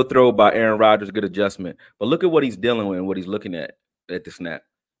window throw by Aaron Rodgers, good adjustment. But look at what he's dealing with and what he's looking at the snap.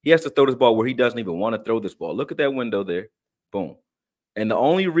 He has to throw this ball where he doesn't even want to throw this ball. Look at that window there. Boom. And the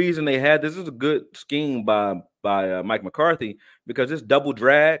only reason they had this is a good scheme by Mike McCarthy because this double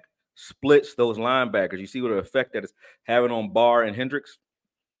drag splits those linebackers. You see what the effect that it's having on Barr and Hendricks?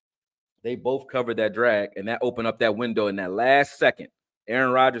 They both covered that drag, and that opened up that window in that last second.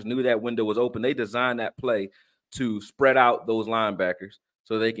 Aaron Rodgers knew that window was open. They designed that play to spread out those linebackers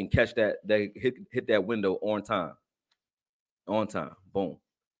so they can catch that. They hit that window on time. On time. Boom.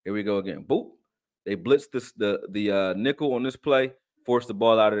 Here we go again. Boop. They blitzed the nickel on this play, forced the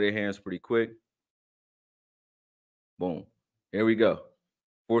ball out of their hands pretty quick. Boom. Here we go.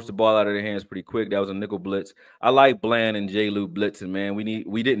 Forced the ball out of their hands pretty quick. That was a nickel blitz. I like Bland and J. Lou blitzing, man.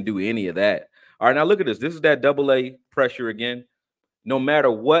 We didn't do any of that. All right, now look at this. This is that double A pressure again. No matter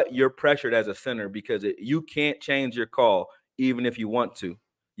what, you're pressured as a center because you can't change your call even if you want to.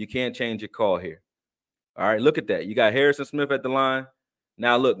 You can't change your call here. All right, look at that. You got Harrison Smith at the line.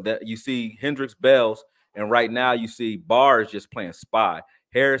 Now look, that you see Hendricks Bells, and right now you see Barr is just playing spy.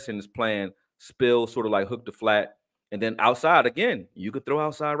 Harrison is playing spill, sort of like hook to flat. And then outside, again, you could throw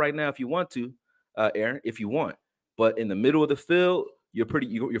outside right now if you want to, Aaron, if you want. But in the middle of the field, you're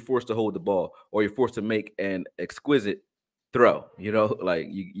forced to hold the ball, or you're forced to make an exquisite throw. You know, like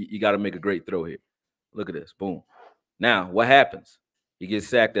you got to make a great throw here. Look at this. Boom. Now, what happens? He gets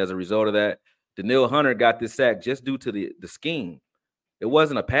sacked as a result of that. Danielle Hunter got this sack just due to the scheme. It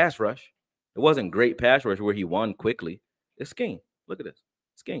wasn't a pass rush. It wasn't great pass rush where he won quickly. It's scheme. Look at this.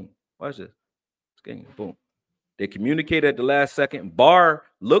 Scheme. Watch this. Scheme. Boom. They communicate at the last second. Barr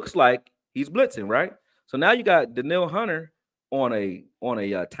looks like he's blitzing, right? So now you got Danielle Hunter on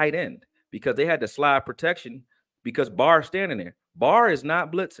a tight end because they had the slide protection because Barr's standing there. Barr is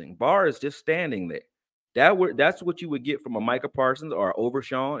not blitzing. Barr is just standing there. That's what you would get from a Micah Parsons or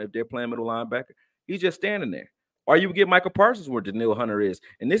Overshawn if they're playing middle linebacker. He's just standing there. Or you would get Micah Parsons where Danielle Hunter is.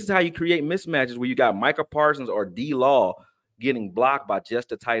 And this is how you create mismatches where you got Micah Parsons or D Law getting blocked by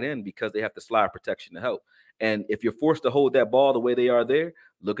just a tight end because they have the slide protection to help. And if you're forced to hold that ball the way they are there,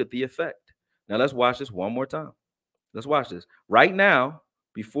 look at the effect. Now let's watch this one more time. Let's watch this. Right now,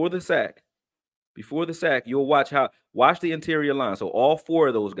 before the sack, Before the sack, you'll watch the interior line. So all four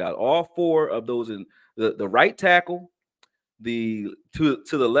of those guys, all four of those in the right tackle, the to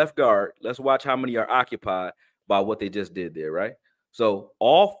the left guard. Let's watch how many are occupied by what they just did there, right? So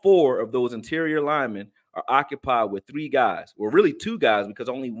all four of those interior linemen are occupied with three guys. Well, really two guys because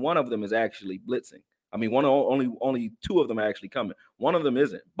only one of them is actually blitzing. I mean, only two of them are actually coming. One of them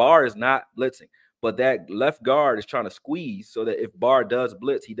isn't. Barr is not blitzing, but that left guard is trying to squeeze so that if Barr does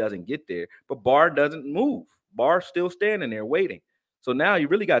blitz, he doesn't get there. But Barr doesn't move. Barr's still standing there waiting. So now you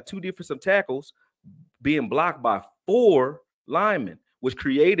really got two defensive tackles being blocked by four linemen, which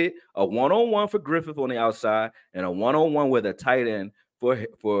created a one-on-one for Griffith on the outside and a one-on-one with a tight end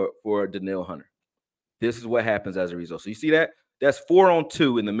for Danielle Hunter. This is what happens as a result. So you see that? That's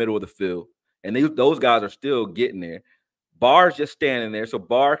 4-on-2 in the middle of the field, and those guys are still getting there. Barr's just standing there, so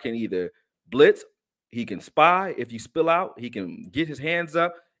Barr can either blitz, he can spy. If you spill out, he can get his hands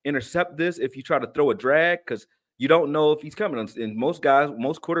up, intercept this if you try to throw a drag, because you don't know if he's coming. And most guys,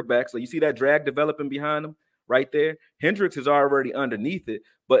 most quarterbacks, so you see that drag developing behind him right there. Hendricks is already underneath it,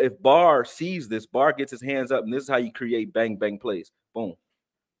 but if Barr sees this, Barr gets his hands up, and this is how you create bang, bang plays. Boom.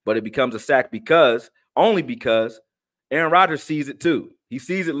 But it becomes a sack only because Aaron Rodgers sees it too. He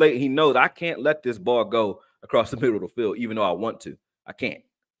sees it late. He knows I can't let this ball go across the middle of the field, even though I want to. I can't.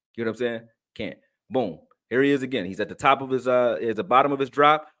 You know what I'm saying? Can't. Boom. Here he is again. He's at the top of his the bottom of his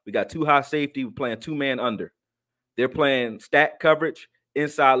drop. We got two high safety. We're playing two-man under. They're playing stack coverage,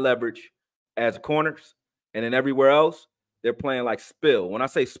 inside leverage as corners. And then everywhere else, they're playing like spill. When I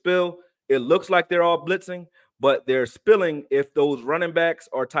say spill, it looks like they're all blitzing, but they're spilling. If those running backs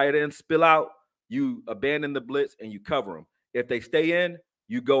or tight ends spill out, you abandon the blitz and you cover them. If they stay in,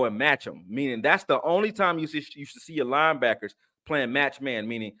 you go and match them, meaning that's the only time you should see your linebackers playing match man,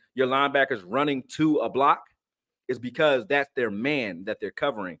 meaning your linebackers running to a block is because that's their man that they're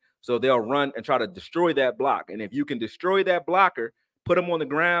covering. So they'll run and try to destroy that block. And if you can destroy that blocker, put him on the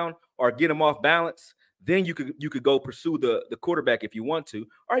ground or get him off balance, then you could go pursue the quarterback if you want to,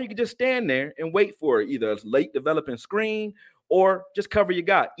 or you could just stand there and wait for either a late developing screen or just cover your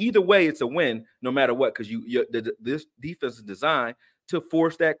guy. Either way, it's a win no matter what, because this defense is designed to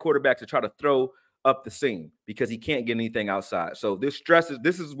force that quarterback to try to throw up the seam because he can't get anything outside. So this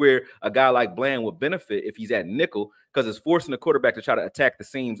is where a guy like Bland would benefit if he's at nickel, because it's forcing the quarterback to try to attack the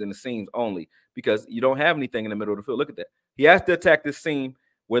seams and the seams only, because you don't have anything in the middle of the field. Look at that. He has to attack this seam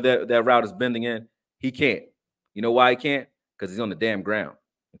where that route is bending in. He can't. You know why he can't? Because he's on the damn ground.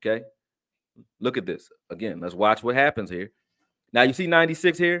 Okay. Look at this. Again, let's watch what happens here. Now you see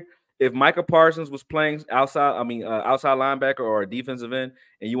 96 here. If Micah Parsons was playing outside linebacker or a defensive end,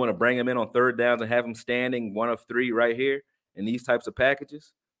 and you want to bring him in on third downs and have him standing one of three right here in these types of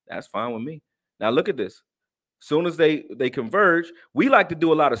packages, that's fine with me. Now look at this. Soon as they converge, we like to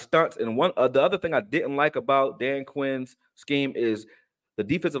do a lot of stunts. And the other thing I didn't like about Dan Quinn's scheme is the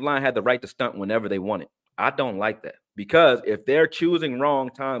defensive line had the right to stunt whenever they wanted. I don't like that, because if they're choosing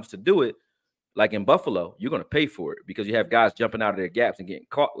wrong times to do it, like in Buffalo, you're going to pay for it because you have guys jumping out of their gaps and getting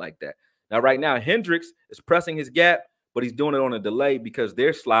caught like that. Now, right now, Hendricks is pressing his gap, but he's doing it on a delay because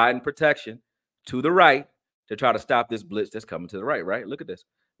they're sliding protection to the right to try to stop this blitz that's coming to the right, right? Look at this.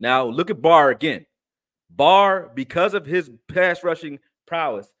 Now, look at Barr again. Barr, because of his pass rushing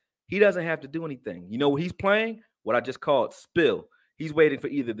prowess, he doesn't have to do anything. You know what he's playing? What I just called spill. He's waiting for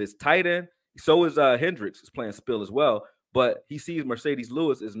either this tight end. So is Hendricks is playing spill as well, but he sees Mercedes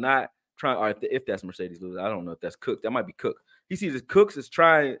Lewis is not trying, or if that's Mercedes Lewis, I don't know if that's Cook. That might be Cook. He sees that Cooks is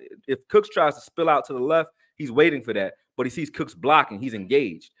trying. If Cooks tries to spill out to the left, he's waiting for that. But he sees Cooks blocking. He's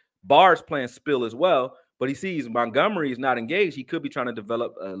engaged. Barr's playing spill as well, but he sees Montgomery is not engaged. He could be trying to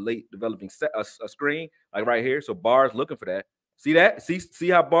develop a late developing a screen like right here. So Barr's looking for that. See that? See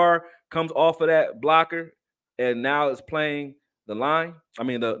how Barr comes off of that blocker and now it's playing the line. I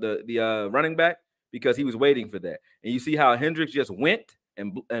mean the running back, because he was waiting for that. And you see how Hendricks just went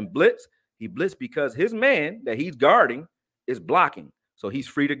and blitz. He blitzed because his man that he's guarding is blocking. So he's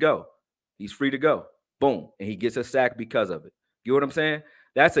free to go. He's free to go. Boom. And he gets a sack because of it. You know what I'm saying?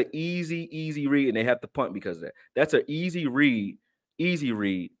 That's an easy read, and they have to punt because of that. That's an easy read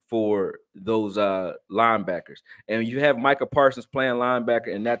for those linebackers. And you have Micah Parsons playing linebacker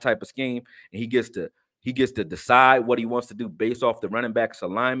in that type of scheme, and he gets to decide what he wants to do based off the running back's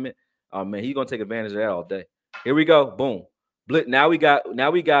alignment. Man, he's gonna take advantage of that all day. Here we go. Boom. Blitz. Now we got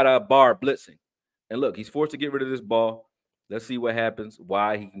Barr blitzing. And look, he's forced to get rid of this ball. Let's see what happens,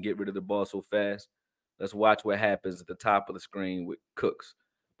 why he can get rid of the ball so fast. Let's watch what happens at the top of the screen with Cooks.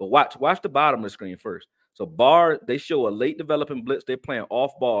 But watch the bottom of the screen first. So Barr, they show a late developing blitz. They're playing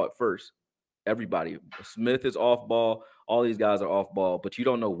off ball at first. Everybody. Smith is off ball. All these guys are off ball, but you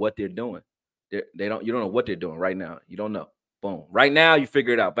don't know what they're doing. They don't. You don't know what they're doing right now. You don't know. Boom. Right now, you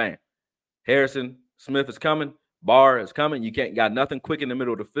figure it out. Bang. Harrison Smith is coming. Barr is coming. You can't got nothing quick in the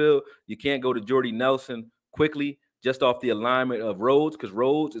middle of the field. You can't go to Jordy Nelson quickly just off the alignment of Rhodes, because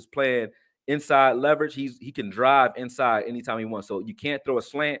Rhodes is playing inside leverage. He can drive inside anytime he wants. So you can't throw a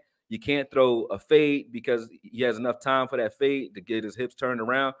slant. You can't throw a fade because he has enough time for that fade to get his hips turned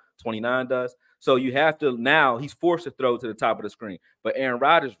around. 29 does. So you have to, now he's forced to throw to the top of the screen. But Aaron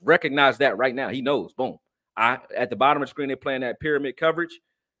Rodgers recognized that right now. He knows, boom. At the bottom of the screen, they're playing that pyramid coverage.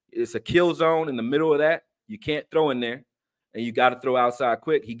 It's a kill zone in the middle of that. You can't throw in there, and you got to throw outside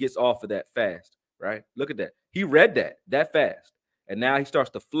quick. He gets off of that fast, right? Look at that. He read that fast. And now he starts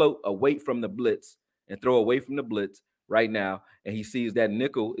to float away from the blitz and throw away from the blitz right now. And he sees that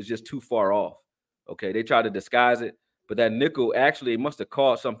nickel is just too far off. Okay, they try to disguise it, but that nickel actually must have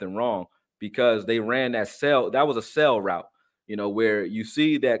caught something wrong because they ran that cell. That was a cell route, where you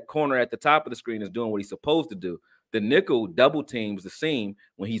see that corner at the top of the screen is doing what he's supposed to do. The nickel double teams the seam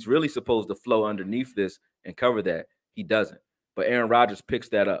when he's really supposed to flow underneath this and cover that. He doesn't. But Aaron Rodgers picks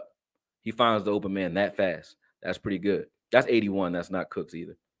that up. He finds the open man that fast. That's pretty good. That's 81. That's not Cooks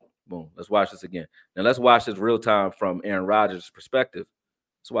either. Boom. Let's watch this again. Now let's watch this real time from Aaron Rodgers' perspective.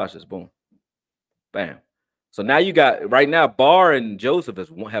 Let's watch this. Boom. Bam. So now you got, right now, Barr and Joseph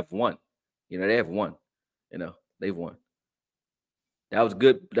have won. They have won. They've won. That was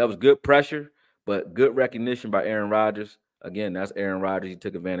good. That was good pressure, but good recognition by Aaron Rodgers. Again, that's Aaron Rodgers. He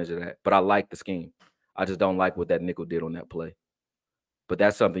took advantage of that. But I like the scheme. I just don't like what that nickel did on that play. But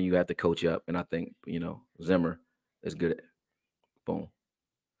that's something you have to coach up. And I think, Zimmer is good at it. Boom.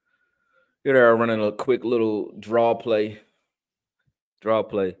 Here they are running a quick little draw play. Draw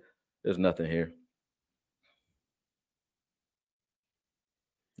play. There's nothing here.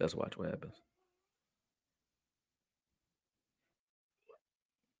 Let's watch what happens.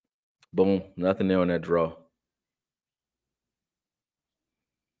 Boom. Nothing there on that draw.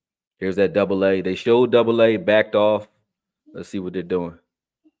 Here's that double A. They showed double A, backed off. Let's see what they're doing.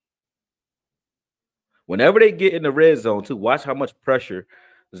 Whenever they get in the red zone, too, watch how much pressure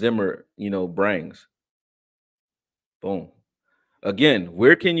Zimmer, brings. Boom. Again,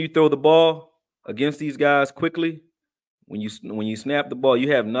 where can you throw the ball against these guys quickly? When you snap the ball,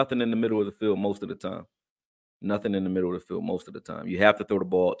 you have nothing in the middle of the field most of the time. Nothing in the middle of the field most of the time. You have to throw the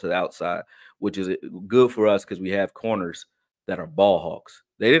ball to the outside, which is good for us because we have corners that are ball hawks.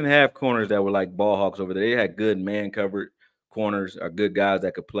 They didn't have corners that were like ball hawks over there. They had good man covered corners, or good guys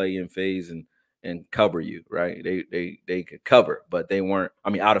that could play in phase and cover you, right? They could cover, but they weren't. I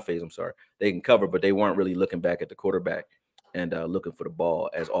mean, out of phase. I'm sorry. They can cover, but they weren't really looking back at the quarterback and looking for the ball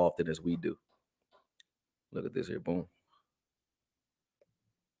as often as we do. Look at this here. Boom.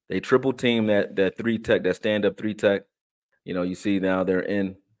 They triple team that three tech, that stand up three tech. You see now they're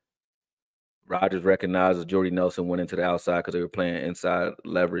in. Rodgers recognizes Jordy Nelson went into the outside because they were playing inside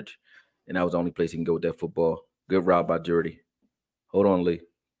leverage, and that was the only place he can go with that football. Good route by Jordy. Hold on, Lee.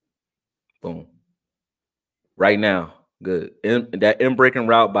 Boom. Right now, good. That in-breaking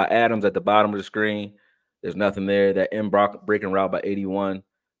route by Adams at the bottom of the screen, there's nothing there. That in-breaking route by 81,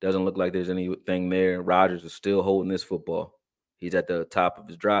 doesn't look like there's anything there. Rodgers is still holding this football. He's at the top of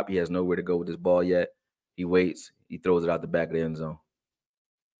his drop. He has nowhere to go with this ball yet. He waits. He throws it out the back of the end zone.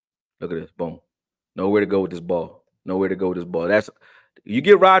 Look at this. Boom. Nowhere to go with this ball. Nowhere to go with this ball. You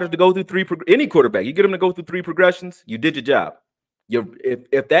get Rodgers to go through any quarterback. You get him to go through 3 progressions, you did your job.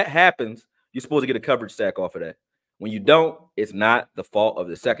 If that happens, you're supposed to get a coverage sack off of that. When you don't, it's not the fault of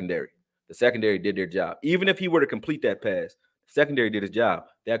the secondary. The secondary did their job. Even if he were to complete that pass, the secondary did his job.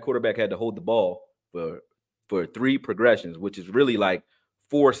 That quarterback had to hold the ball for 3 progressions, which is really like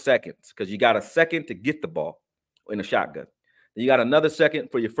 4 seconds, because you got a second to get the ball in a shotgun. Then you got another second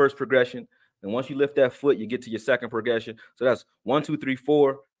for your first progression. And once you lift that foot, you get to your second progression. So that's 1, 2, 3,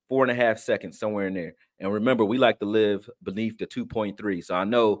 4, 4.5 seconds, somewhere in there. And remember, we like to live beneath the 2.3. So I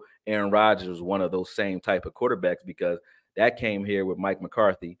know Aaron Rodgers was one of those same type of quarterbacks, because that came here with Mike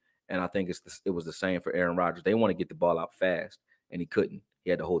McCarthy. And I think it was the same for Aaron Rodgers. They want to get the ball out fast, and he couldn't.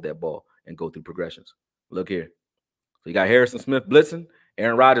 He had to hold that ball and go through progressions. Look here. So you got Harrison Smith blitzing.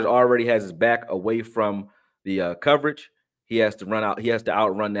 Aaron Rodgers already has his back away from the coverage. He has to run out. He has to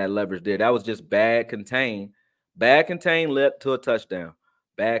outrun that leverage there. That was just bad contain. Bad contain led to a touchdown.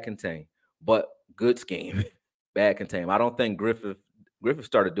 Bad contain, but good scheme. Bad contain. I don't think Griffith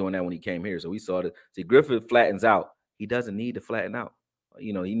started doing that when he came here. So we saw that. See, Griffith flattens out. He doesn't need to flatten out.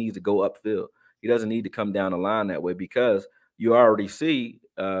 He needs to go upfield. He doesn't need to come down the line that way, because you already see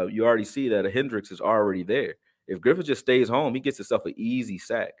that a Hendricks is already there. If Griffith just stays home, he gets himself an easy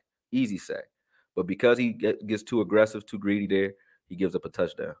sack. But because he gets too aggressive, too greedy there, he gives up a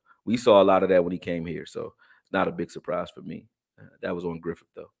touchdown. We saw a lot of that when he came here, so it's not a big surprise for me. That was on Griffith,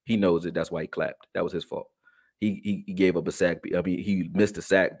 though. He knows it. That's why he clapped. That was his fault. He gave up a sack. I mean, he missed a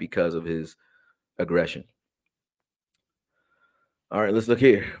sack because of his aggression. All right, let's look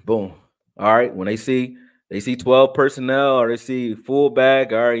here. Boom. All right, when they see 12 personnel or they see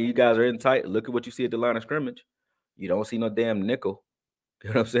fullback, all right, you guys are in tight. Look at what you see at the line of scrimmage. You don't see no damn nickel. You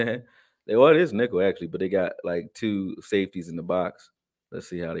know what I'm saying? Well, it is nickel actually, but they got like 2 safeties in the box. Let's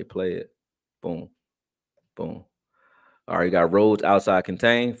see how they play it. Boom. Boom. All right, you got Rhodes outside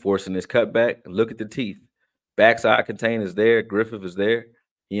contain, forcing his cutback. Look at the teeth. Backside contain is there. Griffith is there.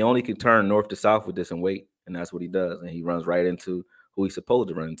 He only can turn north to south with this and wait, and that's what he does. And he runs right into who he's supposed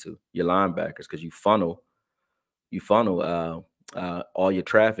to run into, your linebackers, because you funnel all your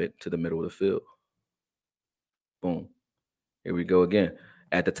traffic to the middle of the field. Boom. Here we go again.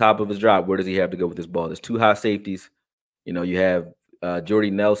 At the top of his drop, where does he have to go with this ball? There's 2 high safeties. You know, you have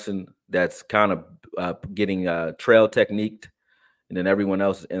Jordy Nelson that's kind of getting trail techniqued, and then everyone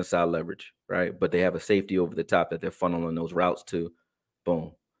else is inside leverage, right? But they have a safety over the top that they're funneling those routes to.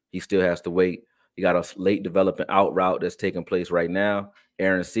 Boom. He still has to wait. You got a late development out route that's taking place right now.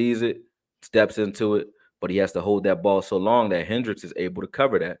 Aaron sees it, steps into it, but he has to hold that ball so long that Hendricks is able to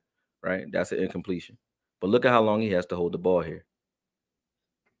cover that, right? That's an incompletion. But look at how long he has to hold the ball here.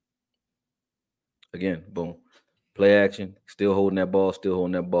 Again, boom. Play action, still holding that ball, still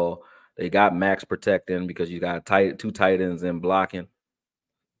holding that ball. They got max protecting because you got 2 tight ends in blocking.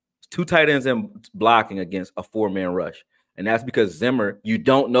 2 tight ends in blocking against a 4-man rush. And that's because Zimmer, you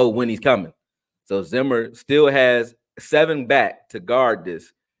don't know when he's coming. So Zimmer still has 7 back to guard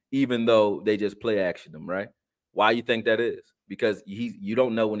this, even though they just play action him, right? Why you think that is? Because you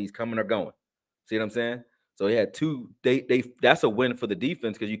don't know when he's coming or going. See what I'm saying? So he had 2. That's a win for the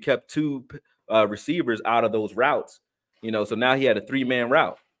defense because you kept 2 receivers out of those routes. You know, so now he had a 3-man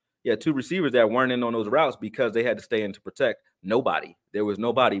route. He had 2 receivers that weren't in on those routes because they had to stay in to protect nobody. There was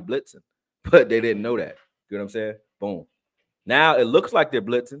nobody blitzing, but they didn't know that. You know what I'm saying? Boom. Now it looks like they're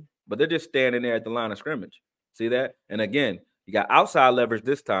blitzing, but they're just standing there at the line of scrimmage. See that? And again, you got outside leverage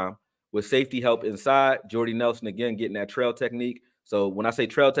this time with safety help inside. Jordy Nelson again getting that trail technique. So when I say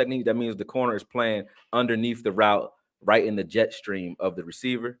trail technique, that means the corner is playing underneath the route, right in the jet stream of the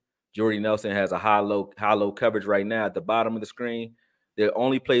receiver. Jordy Nelson has a high-low coverage right now at the bottom of the screen. The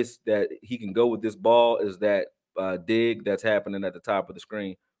only place that he can go with this ball is that dig that's happening at the top of the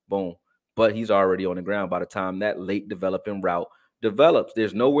screen. Boom. But he's already on the ground by the time that late developing route develops.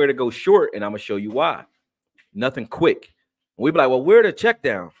 There's nowhere to go short, and I'm going to show you why. Nothing quick. We be like, well, where the check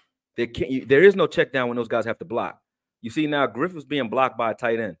down? There is no check down when those guys have to block. You see now Griffith's being blocked by a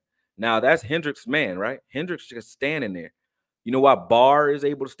tight end. Now that's Hendricks' man, right? Hendricks just standing there. You know why Barr is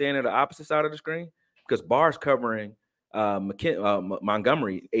able to stand at the opposite side of the screen? Because Barr's covering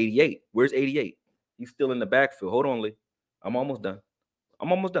Montgomery, 88. Where's 88? He's still in the backfield. Hold on, Lee. I'm almost done.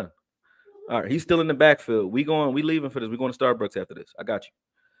 All right, he's still in the backfield. We leaving for this. We're going to Starbucks after this. I got you.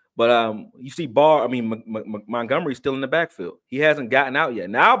 But you see Montgomery's still in the backfield. He hasn't gotten out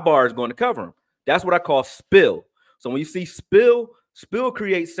yet. Now Barr is going to cover him. That's what I call spill. So when you see spill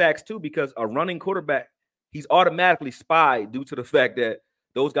creates sacks too because a running quarterback, he's automatically spied due to the fact that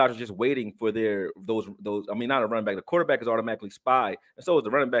those guys are just waiting for those. I mean, not a running back. The quarterback is automatically spied, and so is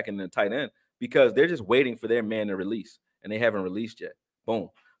the running back and the tight end because they're just waiting for their man to release, and they haven't released yet. Boom.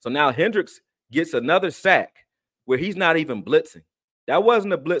 So now Hendricks gets another sack where he's not even blitzing. That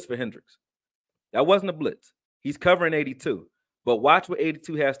wasn't a blitz for Hendricks. That wasn't a blitz. He's covering 82. But watch what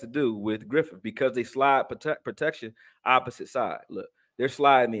 82 has to do with Griffith because they slide protection opposite side. Look, they're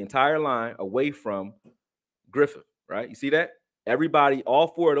sliding the entire line away from Griffith, right? You see that? Everybody, all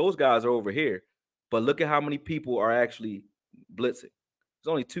 4 of those guys are over here. But look at how many people are actually blitzing. There's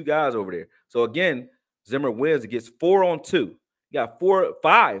only 2 guys over there. So again, Zimmer wins. It gets 4 on 2. You got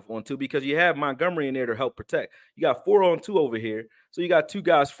 5 on 2 because you have Montgomery in there to help protect. You got 4 on 2 over here. So you got 2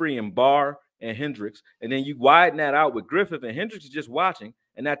 guys free in Barr and Hendricks. And then you widen that out with Griffith, and Hendricks is just watching,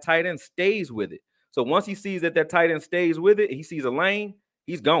 and that tight end stays with it. So once he sees that tight end stays with it, he sees a lane,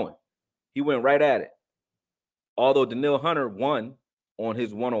 he's going. He went right at it. Although Daniil Hunter won on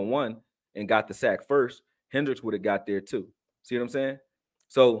his one-on-one and got the sack first, Hendricks would have got there too. See what I'm saying?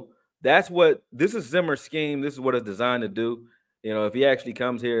 So this is Zimmer's scheme. This is what it's designed to do. You know, if he actually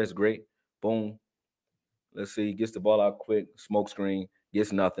comes here, it's great. Boom. Let's see. Gets the ball out quick. Smoke screen.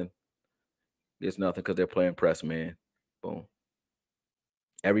 Gets nothing. Gets nothing because they're playing press man. Boom.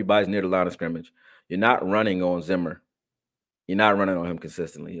 Everybody's near the line of scrimmage. You're not running on Zimmer. You're not running on him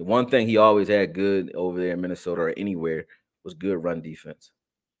consistently. One thing he always had good over there in Minnesota or anywhere was good run defense.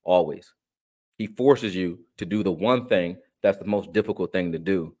 Always. He forces you to do the one thing That's the most difficult thing to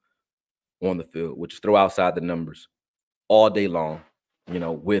do on the field, which is throw outside the numbers all day long,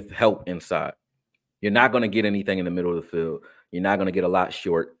 with help inside. You're not going to get anything in the middle of the field. You're not going to get a lot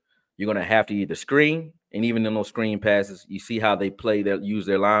short. You're going to have to either screen, and even in those screen passes, you see how they play, they use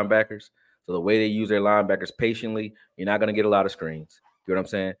their linebackers. So the way they use their linebackers patiently, you're not going to get a lot of screens. You know what I'm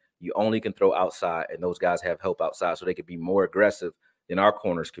saying? You only can throw outside, and those guys have help outside, so they could be more aggressive than our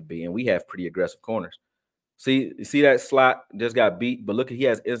corners could be. And we have pretty aggressive corners. See that slot just got beat, but look, he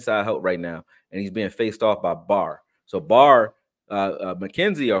has inside help right now, and he's being faced off by Barr. So Barr,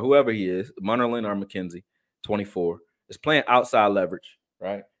 McKenzie or whoever he is, Munnerlin or McKenzie, 24, is playing outside leverage,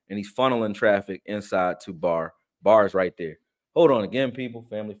 right? And he's funneling traffic inside to Barr. Barr is right there. Hold on again, people.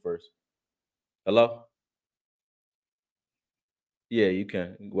 Family first. Hello? Yeah, you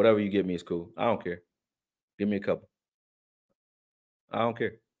can. Whatever you give me is cool. I don't care. Give me a couple. I don't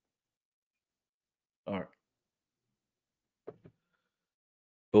care. All right.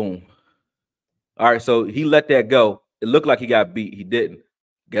 Boom. All right, so he let that go. It looked like he got beat. He didn't.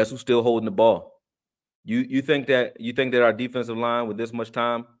 Guess who's still holding the ball? You think that our defensive line with this much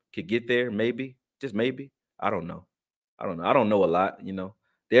time could get there? Maybe, just maybe. I don't know. I don't know a lot.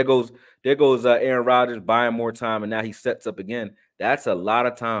 There goes Aaron Rodgers buying more time, and now he sets up again. That's a lot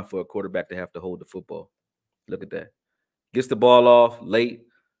of time for a quarterback to have to hold the football. Look at that. Gets the ball off late.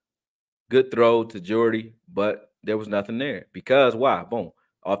 Good throw to Jordy, but there was nothing there. Because why? Boom.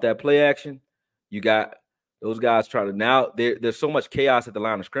 Off that play action, you got those guys trying to now there's so much chaos at the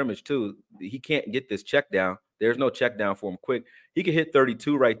line of scrimmage, too. He can't get this check down. There's no check down for him quick. He can hit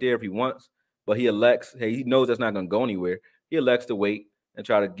 32 right there if he wants, but he elects, hey, he knows that's not gonna go anywhere. He elects to wait and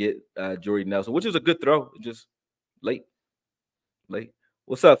try to get Jordy Nelson, which is a good throw. Just late. Late.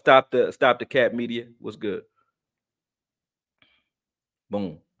 What's up? Stop the cat media. What's good?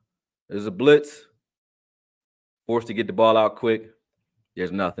 Boom. There's a blitz. Forced to get the ball out quick.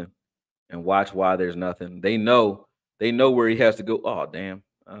 There's nothing. And watch why there's nothing. They know where he has to go. Oh, damn.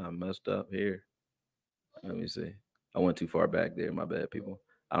 I messed up here. Let me see. I went too far back there. My bad, people.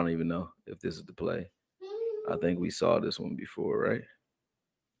 I don't even know if this is the play. I think we saw this one before, right?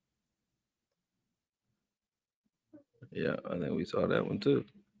 Yeah, I think we saw that one too.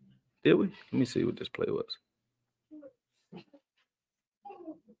 Did we? Let me see what this play was.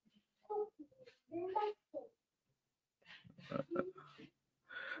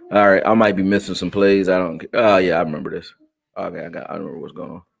 All right, I might be missing some plays. I don't. Oh yeah, I remember this. Okay, I remember what's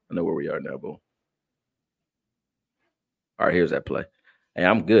going on. I know where we are now, boom. All right, here's that play. Hey,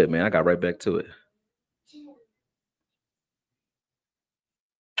 I'm good, man. I got right back to it.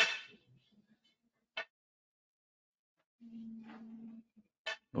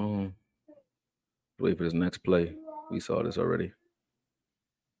 Um, wait for this next play. We saw this already.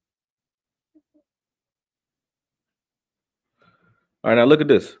 All right, now look at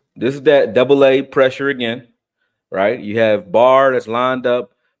this. This is that double A pressure again, right? You have Barr that's lined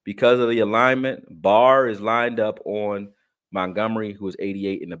up because of the alignment. Barr is lined up on Montgomery, who is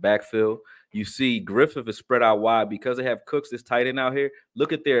 88 in the backfield. You see Griffith is spread out wide because they have Cooks this tight end out here.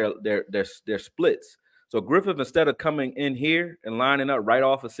 Look at their splits. So Griffith, instead of coming in here and lining up right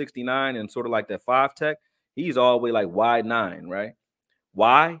off of 69 and sort of like that 5 tech, he's all the way like wide 9, right?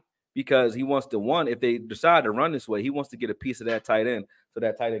 Why? Because he wants to if they decide to run this way, he wants to get a piece of that tight end so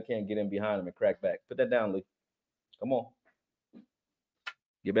that tight end can't get in behind him and crack back. Put that down, Lee. Come on.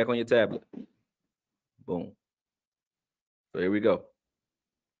 Get back on your tablet. Boom. So here we go.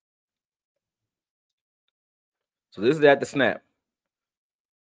 So this is at the snap.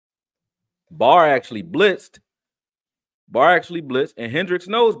 Barr actually blitzed. And Hendricks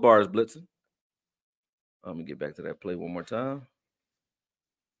knows Barr is blitzing. Let me get back to that play one more time.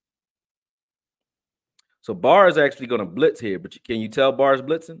 So Barr is actually going to blitz here, but can you tell Barr is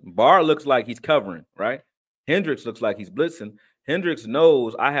blitzing? Barr looks like he's covering, right? Hendricks looks like he's blitzing. Hendricks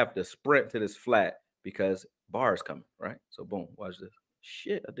knows I have to sprint to this flat because Barr is coming, right? So boom, watch this.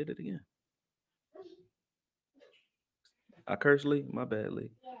 Shit, I did it again. I cursed Lee. My bad, Lee.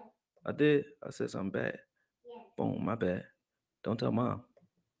 I did. I said something bad. Boom, my bad. Don't tell mom.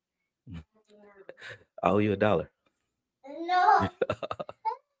 I owe you $1. No.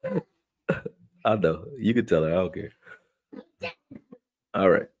 I know. You can tell her. I don't care. All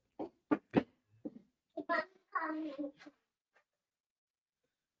right.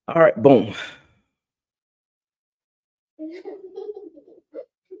 All right. Boom.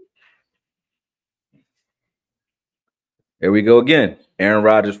 Here we go again. Aaron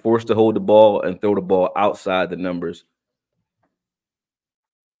Rodgers forced to hold the ball and throw the ball outside the numbers.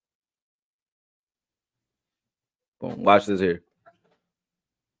 Boom. Watch this here.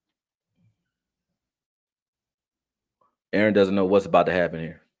 Aaron doesn't know what's about to happen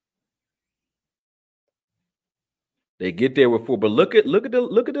here. They get there with 4, but look at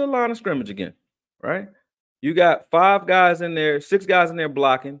the line of scrimmage again, right? You got 5 guys in there, 6 guys in there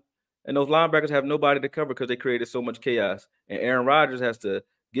blocking, and those linebackers have nobody to cover because they created so much chaos. And Aaron Rodgers has to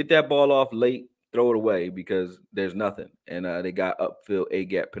get that ball off late, throw it away because there's nothing, and they got upfield A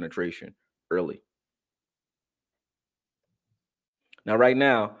gap penetration early. Now, right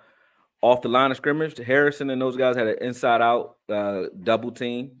now, off the line of scrimmage, Harrison and those guys had an inside out double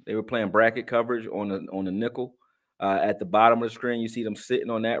team. They were playing bracket coverage on the nickel. At the bottom of the screen, you see them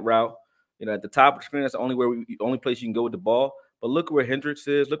sitting on that route. You know, at the top of the screen, that's the only place you can go with the ball. But look where Hendricks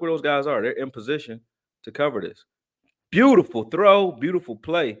is. Look where those guys are. They're in position to cover this. Beautiful throw, beautiful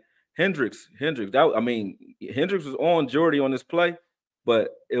play. Hendricks. Hendricks was on Jordy on this play, but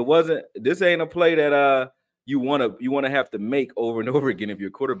it wasn't. This ain't a play that you wanna have to make over and over again if you're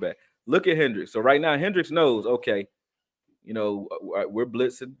a quarterback. Look at Hendricks. So right now, Hendricks knows, okay, you know, we're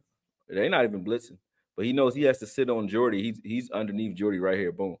blitzing. They're not even blitzing, but he knows he has to sit on Jordy. He's underneath Jordy right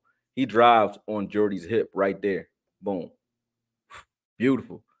here. Boom. He drives on Jordy's hip right there. Boom.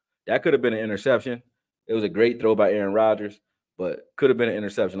 Beautiful. That could have been an interception. It was a great throw by Aaron Rodgers, but could have been an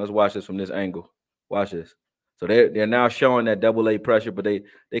interception. Let's watch this from this angle. Watch this. So they're now showing that double A pressure, but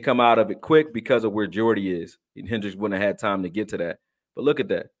they come out of it quick because of where Jordy is. Hendricks wouldn't have had time to get to that. But look at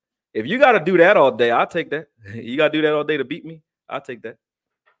that. If you got to do that all day, I'll take that. You got to do that all day to beat me? I'll take that.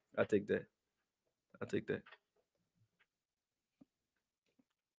 I'll take that. I'll take that.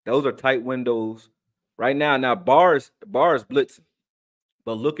 Those are tight windows. Right now bars blitzing.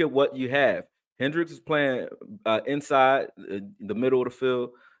 But look at what you have. Hendricks is playing inside the middle of the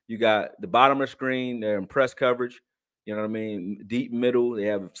field. You got the bottom of the screen. They're in press coverage. You know what I mean? Deep middle. They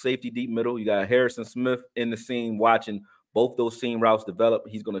have safety deep middle. You got Harrison Smith in the seam watching both those seam routes develop.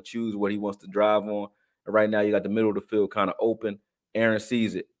 He's going to choose what he wants to drive on. And right now, you got the middle of the field kind of open. Aaron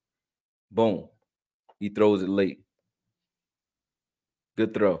sees it. Boom. He throws it late.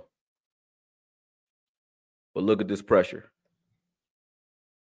 Good throw. But look at this pressure.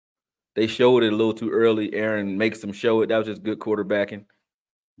 They showed it a little too early. Aaron makes them show it. That was just good quarterbacking.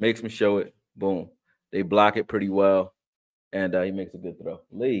 Makes them show it. Boom. They block it pretty well. And he makes a good throw.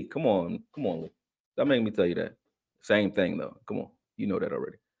 Lee, come on. Come on, Lee. Stop making me tell you that. Same thing, though. Come on. You know that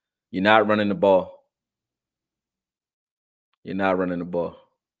already. You're not running the ball. You're not running the ball.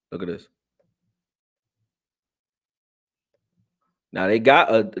 Look at this. Now they got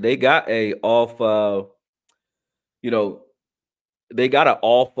a off they got an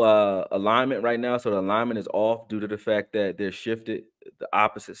off alignment right now. So the alignment is off due to the fact that they're shifted the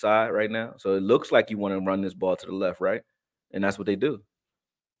opposite side right now. So it looks like you want to run this ball to the left, right? And that's what they do.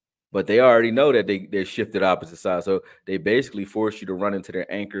 But they already know that they're shifted opposite side. So they basically force you to run into their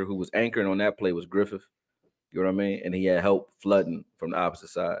anchor. Who was anchoring on that play was Griffith. You know what I mean? And he had help flooding from the opposite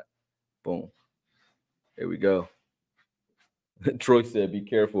side. Boom. There we go. Troy said, "Be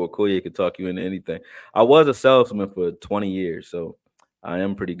careful. AKOYE could talk you into anything." I was a salesman for 20 years, so I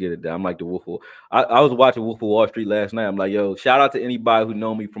am pretty good at that. I'm like the Wolf. I was watching Wolf of Wall Street last night. I'm like, yo, shout out to anybody who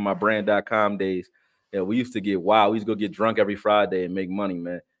know me from my brand.com days. Yeah, we used to get wild. We used to go get drunk every Friday and make money,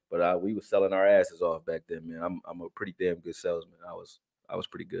 man. But we was selling our asses off back then, man. I'm a pretty damn good salesman. I was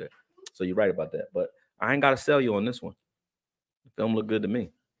pretty good. So you're right about that. But I ain't gotta sell you on this one. The film look good to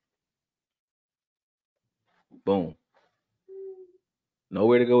me. Boom.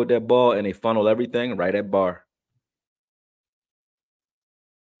 Nowhere to go with that ball, and they funnel everything right at bar.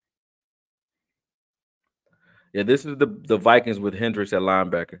 Yeah, this is the Vikings with Hendricks at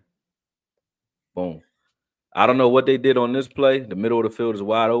linebacker. Boom. I don't know what they did on this play. The middle of the field is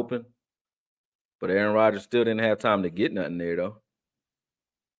wide open, but Aaron Rodgers still didn't have time to get nothing there, though.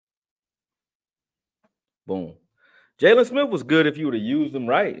 Boom. Jalen Smith was good if you would have used him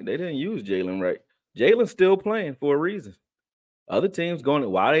right. They didn't use Jalen right. Jalen's still playing for a reason. Other teams going,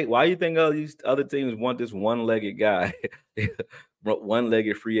 why you think all these other teams want this one-legged guy,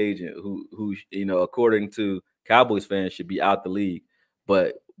 one-legged free agent who according to Cowboys fans should be out the league,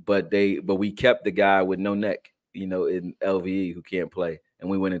 but we kept the guy with no neck, in LVE who can't play, and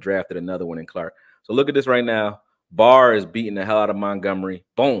we went and drafted another one in Clark. So look at this right now. Barr is beating the hell out of Montgomery.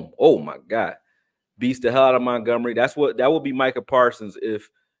 Boom. Oh my God. Beats the hell out of Montgomery. That would be Micah Parsons if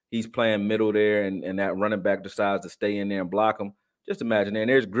he's playing middle there and that running back decides to stay in there and block him. Just imagine that. And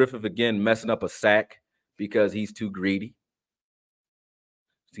there's Griffith again messing up a sack because he's too greedy.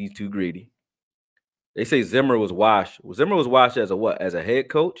 He's too greedy. They say Zimmer was washed. Zimmer was washed as a what? As a head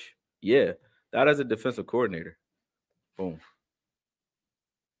coach? Yeah, not as a defensive coordinator. Boom.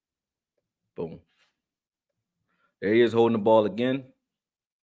 Boom. There he is holding the ball again.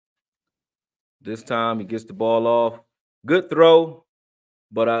 This time he gets the ball off. Good throw,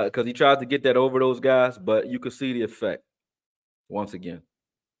 but because he tries to get that over those guys, but you could see the effect once again.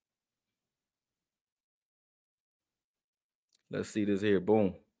 Let's see this here.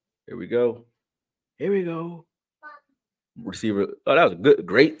 Boom. Here we go. Here we go. Receiver. Oh, that was a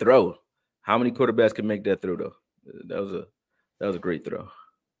great throw. How many quarterbacks can make that throw though? That was a great throw.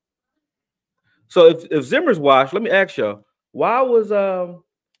 So if Zimmer's washed, let me ask y'all, why was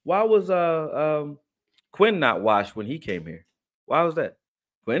Quinn not washed when he came here? Why was that?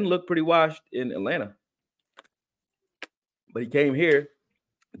 Quinn looked pretty washed in Atlanta, but he came here,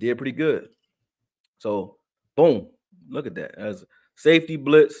 did pretty good. So boom, look at that. As safety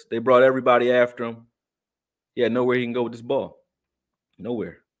blitz, they brought everybody after him. He had nowhere he can go with this ball.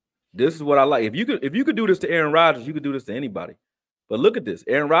 Nowhere. This is what I like. If you could do this to Aaron Rodgers, you could do this to anybody. But look at this.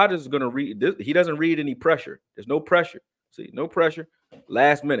 Aaron Rodgers is going to read this. He doesn't read any pressure. There's no pressure. See, no pressure.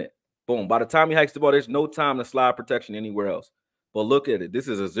 Last minute. Boom. By the time he hikes the ball, there's no time to slide protection anywhere else. But look at it. This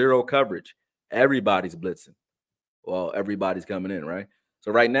is a zero coverage. Everybody's blitzing. Well, everybody's coming in, right?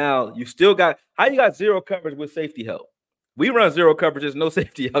 So right now, you still got how you got zero coverage with safety help. We run zero coverage. There's no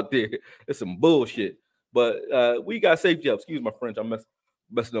safety out there. It's some bullshit. But we got safety help. Excuse my French. I'm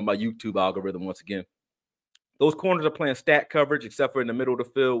messing up my YouTube algorithm once again. Those corners are playing stat coverage, except for in the middle of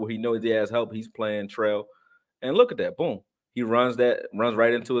the field where he knows he has help. He's playing trail. And look at that. Boom. He runs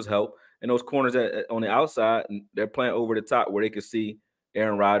right into his help. And those corners on the outside, they're playing over the top where they can see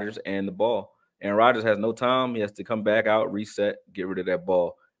Aaron Rodgers and the ball. Aaron Rodgers has no time. He has to come back out, reset, get rid of that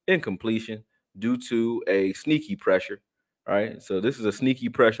ball. Incompletion due to a sneaky pressure. All right. So this is a sneaky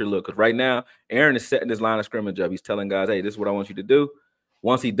pressure look. Because right now, Aaron is setting this line of scrimmage up. He's telling guys, hey, this is what I want you to do.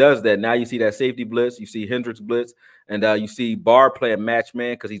 Once he does that, now you see that safety blitz, you see Hendricks blitz, and you see Barr playing match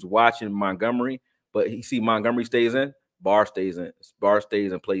man because he's watching Montgomery, but he see Montgomery stays in, Barr stays in. Barr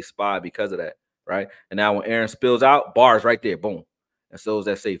stays and plays spy because of that, right? And now when Aaron spills out, Barr's right there, boom. And so is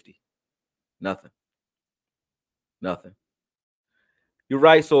that safety. Nothing. Nothing. You're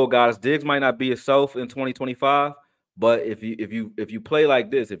right, Soul Goddess. Diggs might not be himself in 2025, but if you play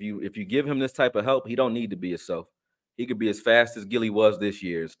like this, if you give him this type of help, he don't need to be himself. He could be as fast as Gilly was this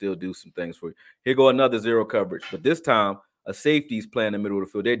year and still do some things for you. Here go another zero coverage. But this time, a safety's playing in the middle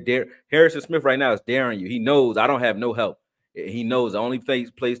of the field. Harrison Smith right now is daring you. He knows I don't have no help. He knows the only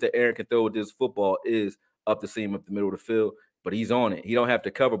place that Aaron can throw with this football is up the seam of the middle of the field. But he's on it. He don't have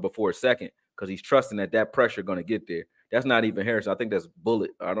to cover before a second because he's trusting that pressure going to get there. That's not even Harrison. I think that's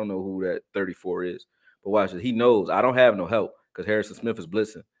Bullet. I don't know who that 34 is. But watch it. He knows I don't have no help because Harrison Smith is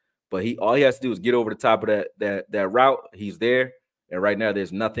blitzing. But all he has to do is get over the top of that route. He's there. And right now,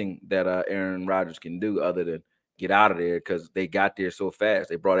 there's nothing that Aaron Rodgers can do other than get out of there because they got there so fast.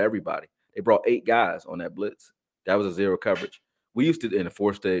 They brought everybody. They brought 8 guys on that blitz. That was a zero coverage. We used to, in the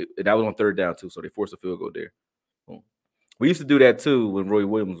forced that was on third down, too, so they forced a field goal there. Boom. We used to do that, too, when Roy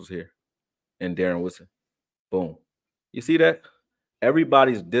Williams was here and Darren Woodson. Boom. You see that?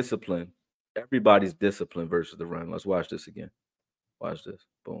 Everybody's discipline. Everybody's discipline versus the run. Let's watch this again. Watch this.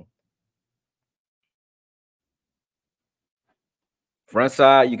 Boom. Front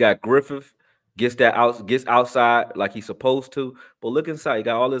side, you got Griffith, gets outside like he's supposed to. But look inside, you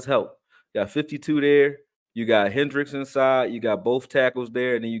got all his help. You got 52 there. You got Hendricks inside. You got both tackles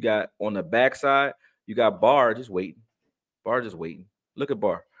there. And then you got on the backside, you got Barr just waiting. Barr just waiting. Look at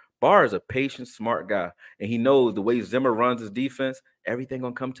Barr. Barr is a patient, smart guy. And he knows the way Zimmer runs his defense, everything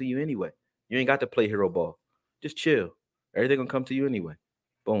going to come to you anyway. You ain't got to play hero ball. Just chill. Everything going to come to you anyway.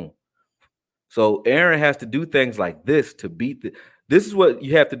 Boom. So Aaron has to do things like this to beat the. This is what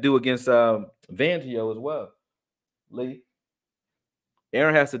you have to do against Vangio as well, Lee.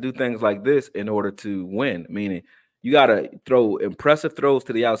 Aaron has to do things like this in order to win, meaning you got to throw impressive throws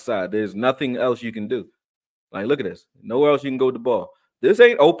to the outside. There's nothing else you can do. Like, look at this. Nowhere else you can go with the ball. This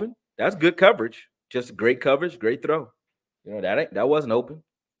ain't open. That's good coverage. Just great coverage, great throw. You know, that wasn't open.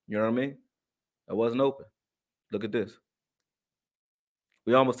 You know what I mean? That wasn't open. Look at this.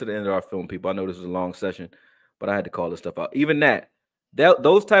 We almost to the end of our film, people. I know this was a long session, but I had to call this stuff out. Even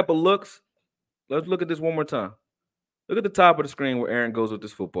those type of looks, let's look at this one more time. Look at the top of the screen where Aaron goes with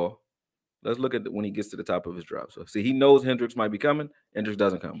this football. Let's look at when he gets to the top of his drop. So, see, he knows Hendricks might be coming. Hendricks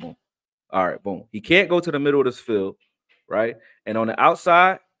doesn't come. Boom. All right, boom. He can't go to the middle of this field, right? And on the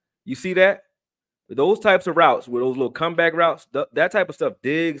outside, you see that? Those types of routes, with those little comeback routes, that type of stuff,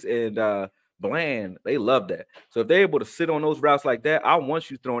 Diggs and Bland, they love that. So if they're able to sit on those routes like that, I want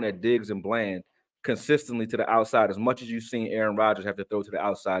you throwing at Diggs and Bland consistently to the outside as much as you've seen Aaron Rodgers have to throw to the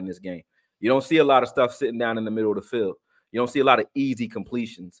outside in this game. You don't see a lot of stuff sitting down in the middle of the field. You don't see a lot of easy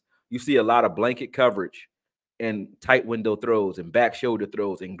completions. You see a lot of blanket coverage and tight window throws and back shoulder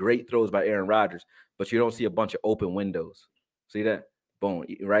throws and great throws by Aaron Rodgers. but you don't see a bunch of open windows. See that? Boom,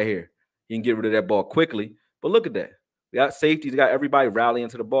 right here. He can get rid of that ball quickly. But look at that. We got safeties, got everybody rallying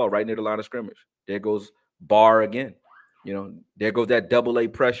to the ball right near the line of scrimmage. There goes Barr again. There goes that double A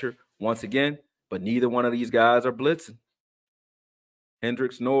pressure once again, but neither one of these guys are blitzing.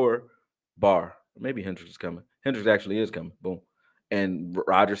 Hendricks nor Barr. Maybe Hendricks is coming. Hendricks actually is coming. Boom. And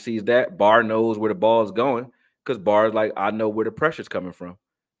Roger sees that. Barr knows where the ball is going because Barr is like, I know where the pressure's coming from.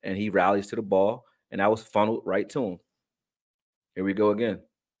 And he rallies to the ball, and I was funneled right to him. Here we go again.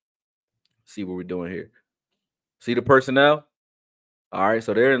 See what we're doing here. See the personnel? All right,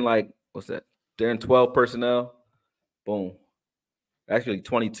 so they're in what's that? They're in 12 personnel. Boom. Actually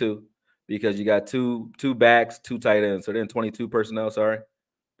 22 because you got two backs, 2 tight ends. So they're in 22 personnel, sorry.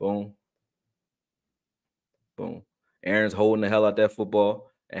 Boom. Boom. Aaron's holding the hell out that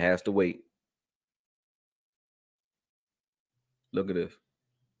football and has to wait. Look at this.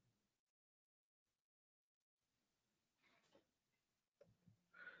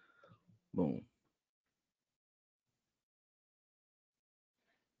 Boom.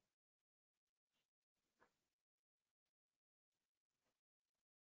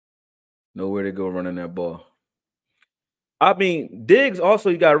 Nowhere to go running that ball. I mean, Diggs also,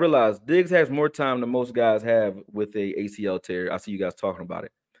 you got to realize, Diggs has more time than most guys have with a ACL tear. I see you guys talking about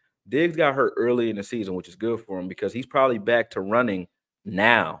it. Diggs got hurt early in the season, which is good for him because he's probably back to running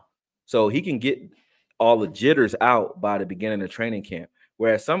now. So he can get all the jitters out by the beginning of training camp.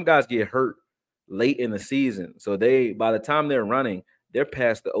 Whereas some guys get hurt late in the season. So by the time they're running, they're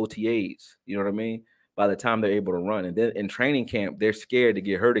past the OTAs. You know what I mean? By the time they're able to run. And then in training camp, they're scared to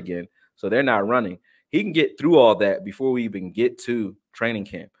get hurt again. So they're not running. He can get through all that before we even get to training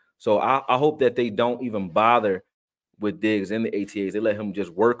camp. So I hope that they don't even bother with Diggs in the ATAs. They let him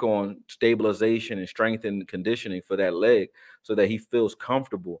just work on stabilization and strength and conditioning for that leg so that he feels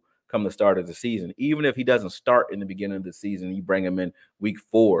comfortable come the start of the season. Even if he doesn't start in the beginning of the season, you bring him in week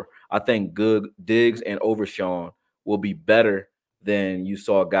 4. I think good Diggs and Overshawn will be better than you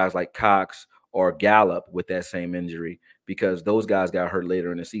saw guys like Cox or Gallup with that same injury because those guys got hurt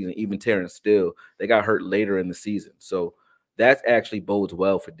later in the season. Even Terrence Steele, they got hurt later in the season. So that actually bodes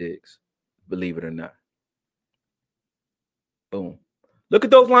well for Diggs, believe it or not. Boom. Look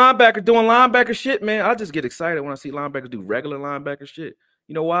at those linebackers doing linebacker shit, man. I just get excited when I see linebackers do regular linebacker shit.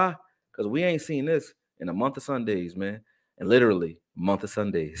 You know why? Because we ain't seen this in a month of Sundays, man. And literally, month of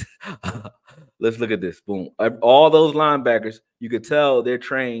Sundays. Let's look at this. Boom. All those linebackers, you could tell they're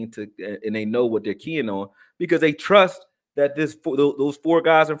trained to, and they know what they're keying on because they trust that those 4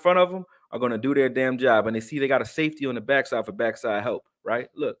 guys in front of them are going to do their damn job. And they see they got a safety on the backside for backside help, right?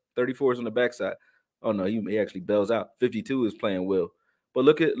 Look, 34 is on the backside. Oh no, he actually bails out. 52 is playing Will. But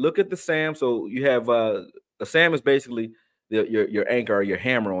look at the Sam. So you have a Sam is basically your anchor or your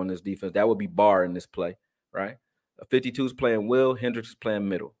hammer on this defense. That would be Barr in this play, right? 52 is playing Will. Hendricks is playing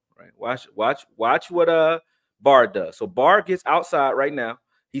middle, right? Watch what Barr does. So Barr gets outside right now.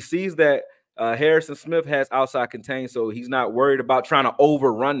 He sees that Harrison Smith has outside contained, so he's not worried about trying to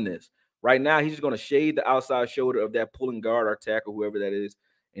overrun this. Right now, he's just going to shade the outside shoulder of that pulling guard or tackle, whoever that is,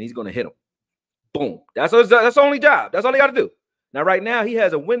 and he's going to hit him. Boom. That's the only job. That's all he got to do. Now, right now, he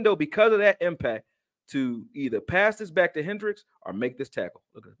has a window because of that impact to either pass this back to Hendricks or make this tackle.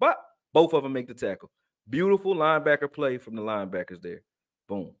 Look at it. But both of them make the tackle. Beautiful linebacker play from the linebackers there.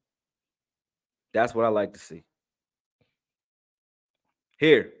 Boom. That's what I like to see.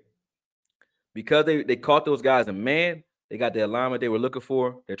 Here, because they caught those guys in man, they got the alignment they were looking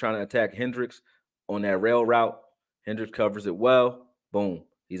for. They're trying to attack Hendricks on that rail route. Hendricks covers it well. Boom.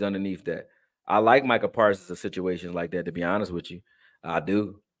 He's underneath that. I like Micah Parsons in situations like that, to be honest with you. I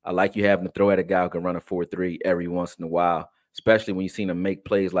do. I like you having to throw at a guy who can run a 4.3 every once in a while, especially when you've seen him make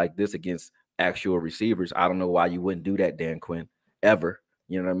plays like this against actual receivers. I don't know why you wouldn't do that, Dan Quinn, ever.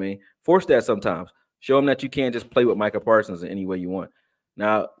 You know what I mean? Force that sometimes. Show them that you can't just play with Micah Parsons in any way you want.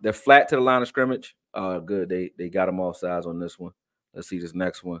 Now, they're flat to the line of scrimmage. Good. They got them off sides on this one. Let's see this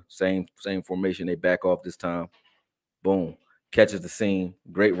next one. Same formation. They back off this time. Boom. Catches the seam.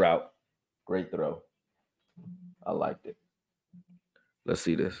 Great route. Great throw. I liked it. Let's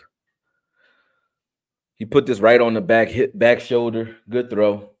see this. He put this right on the back shoulder. Good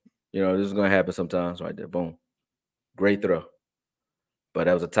throw. You know, this is going to happen sometimes right there. Boom. Great throw. But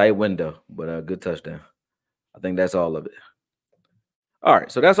that was a tight window, but a good touchdown. I think that's all of it. All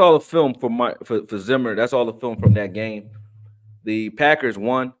right, so that's all the film for Zimmer. That's all the film from that game. The Packers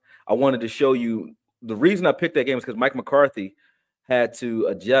won. I wanted to show you the reason I picked that game is because Mike McCarthy had to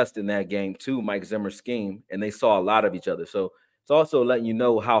adjust in that game to Mike Zimmer's scheme, and they saw a lot of each other. So it's also letting you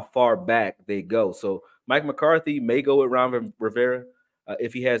know how far back they go. So Mike McCarthy may go with Ron Rivera.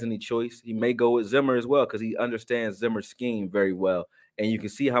 if he has any choice, he may go with Zimmer as well because he understands Zimmer's scheme very well. And you can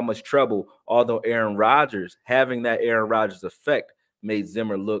see how much trouble, although Aaron Rodgers, having that Aaron Rodgers effect, made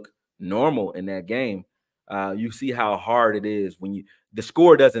Zimmer look normal in that game. You see how hard it is when the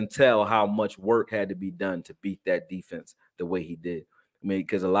score doesn't tell how much work had to be done to beat that defense the way he did. I mean,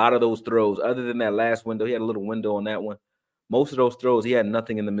 because a lot of those throws, other than that last window, he had a little window on that one. Most of those throws, he had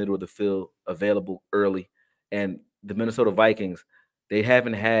nothing in the middle of the field available early. And the Minnesota Vikings, they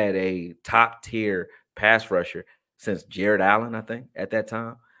haven't had a top tier pass rusher since Jared Allen, I think, at that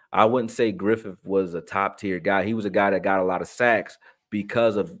time. I wouldn't say Griffith was a top tier guy. He was a guy that got a lot of sacks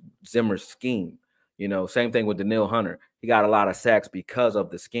because of Zimmer's scheme. Same thing with Danielle Hunter. He got a lot of sacks because of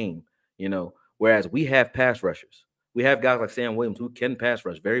the scheme, whereas we have pass rushers. We have guys like Sam Williams who can pass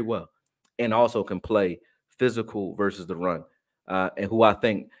rush very well and also can play physical versus the run, and who I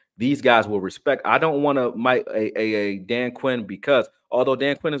think these guys will respect. I don't want to mic a Dan Quinn because although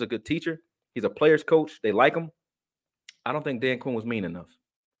Dan Quinn is a good teacher, he's a player's coach. They like him. I don't think Dan Quinn was mean enough.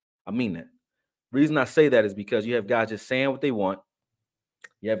 I mean that. Reason I say that is because you have guys just saying what they want.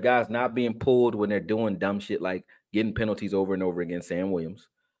 You have guys not being pulled when they're doing dumb shit like getting penalties over and over again. Sam Williams.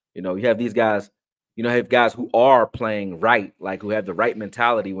 You have these guys. Have guys who are playing right, like who have the right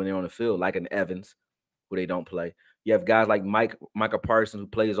mentality when they're on the field, like an Evans, who they don't play. You have guys like Micah Parsons, who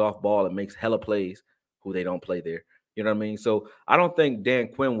plays off ball and makes hella plays, who they don't play there. You know what I mean? So I don't think Dan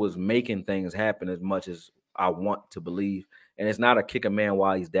Quinn was making things happen as much as I want to believe. And it's not a kick a man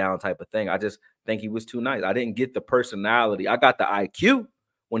while he's down type of thing. I just think he was too nice. I didn't get the personality. I got the IQ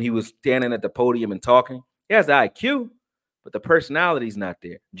when he was standing at the podium and talking. He has the IQ, but the personality's not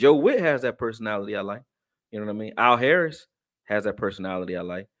there. Joe Witt has that personality I like. You know what I mean? Al Harris has that personality I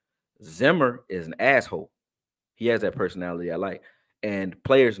like. Zimmer is an asshole. He has that personality I like. And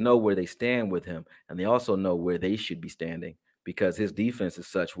players know where they stand with him, and they also know where they should be standing because his defense is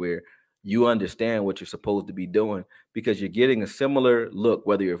such where you understand what you're supposed to be doing because you're getting a similar look,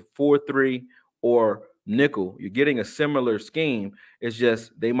 whether you're 4-3 or nickel, you're getting a similar scheme. It's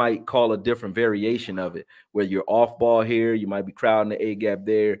just they might call a different variation of it where you're off ball here, you might be crowding the A gap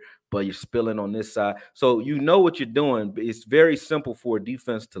there, but you're spilling on this side. So you know what you're doing. It's very simple for a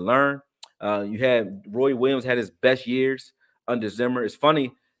defense to learn. You had Roy Williams had his best years under Zimmer. It's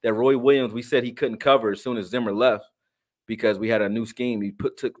funny that Roy Williams, we said he couldn't cover as soon as Zimmer left because we had a new scheme. He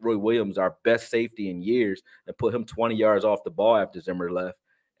took Roy Williams, our best safety in years, and put him 20 yards off the ball after Zimmer left.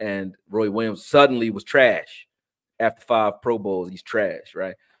 And Roy Williams suddenly was trash. After 5 Pro Bowls, he's trash,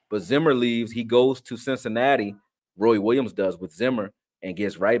 right? But Zimmer leaves. He goes to Cincinnati. Roy Williams does with Zimmer and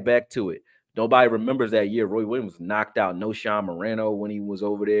gets right back to it. Nobody remembers that year. Roy Williams knocked out Noshawn Moreno when he was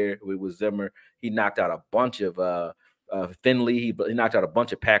over there with Zimmer. He knocked out a bunch of Finley. He knocked out a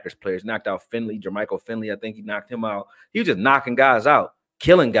bunch of Packers players. Knocked out Finley, Jermichael Finley. I think he knocked him out. He was just knocking guys out,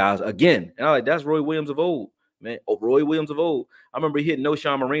 killing guys again. And I'm like, that's Roy Williams of old, man. Oh, Roy Williams of old. I remember he hit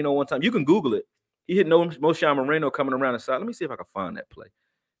Noshawn Moreno one time. You can Google it. He hit Noshawn Moreno coming around the side. Let me see if I can find that play.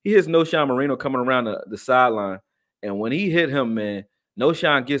 He hits Noshawn Moreno coming around the sideline. And when he hit him, man,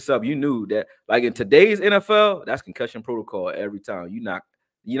 Noshawn gets up. You knew that, like in today's NFL, that's concussion protocol every time. You're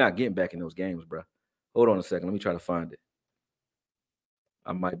not getting back in those games, bro. Hold on a second. Let me try to find it.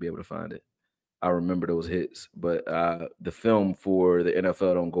 I might be able to find it. I remember those hits, but the film for the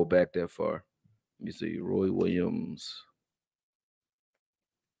NFL don't go back that far. Let me see. Roy Williams.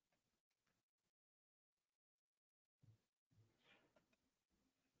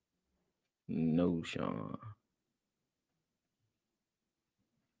 No, Sean.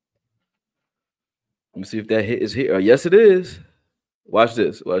 Let me see if that hit is here. Yes, it is. Watch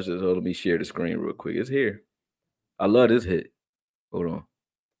this. Watch this. Hold, let me share the screen real quick. It's here. I love this hit. Hold on.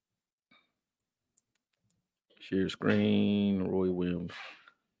 Share screen. Roy Williams.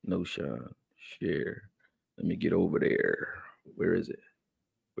 No shot. Share. Let me get over there. Where is it?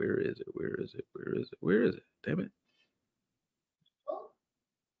 Where is it? Where is it? Where is it? Where is it? Damn it.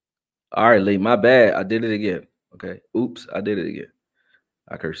 All right, Lee. My bad. I did it again. Okay. Oops. I did it again.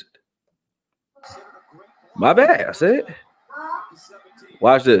 I cursed it. My bad. I said.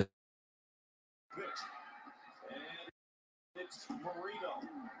 Watch this.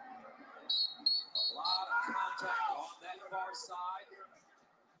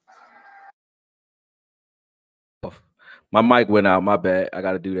 My mic went out. My bad. I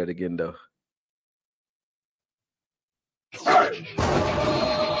got to do that again, though. Considered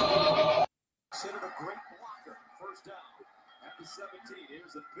a great blocker. First down. At the 17,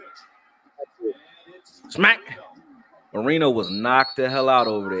 here's the pitch. Smack. Marino was knocked the hell out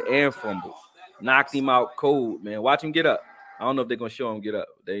over there and fumbled. Knocked him out cold, man. Watch him get up. I don't know if they're going to show him get up.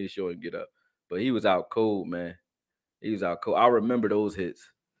 They ain't show him get up. But he was out cold, man. He was out cold. I remember those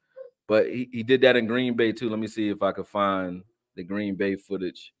hits. But he did that in Green Bay too. Let me see if I could find the Green Bay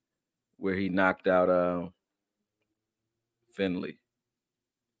footage where he knocked out Finley.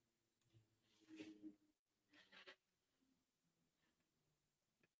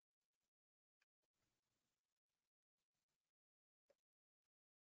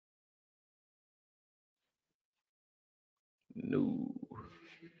 No.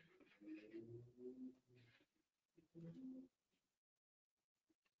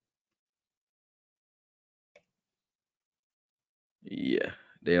 Yeah,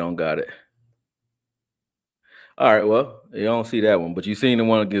 they don't got it. All right, well, you don't see that one, but you seen the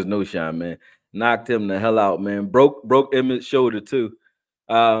one against No Shine, man. Knocked him the hell out, man. Broke Emmett's shoulder too.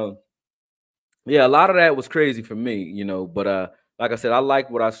 Um, Yeah, a lot of that was crazy for me, But like I said, I like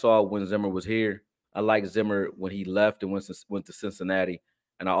what I saw when Zimmer was here. I like Zimmer when he left and went to Cincinnati,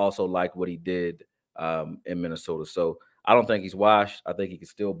 and I also like what he did in Minnesota. So I don't think he's washed. I think he can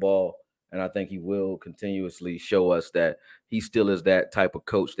still ball, and I think he will continuously show us that he still is that type of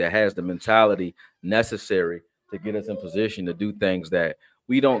coach that has the mentality necessary to get us in position to do things that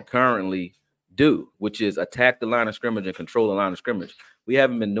we don't currently do, which is attack the line of scrimmage and control the line of scrimmage. We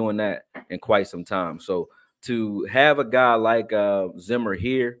haven't been doing that in quite some time. So to have a guy like Zimmer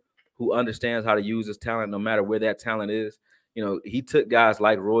here who understands how to use his talent, no matter where that talent is, he took guys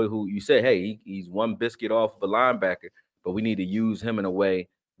like Roy, who you say, hey, he's one biscuit off of a linebacker, but we need to use him in a way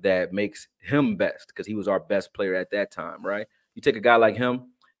that makes him best because he was our best player at that time, right? You take a guy like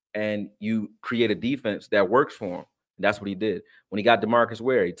him and you create a defense that works for him. That's what he did. When he got DeMarcus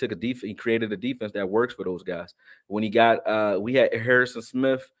Ware, he took he created a defense that works for those guys. When he got we had Harrison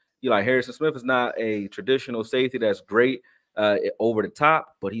Smith. Harrison Smith is not a traditional safety that's great over the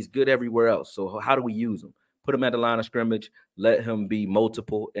top, but he's good everywhere else. So how do we use him? Put him at the line of scrimmage, let him be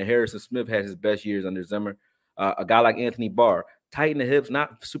multiple. And Harrison Smith had his best years under Zimmer. A guy like Anthony Barr, tight in the hips,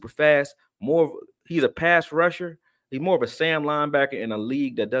 not super fast. He's a pass rusher. He's more of a Sam linebacker in a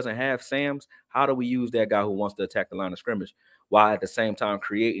league that doesn't have Sams. How do we use that guy who wants to attack the line of scrimmage while at the same time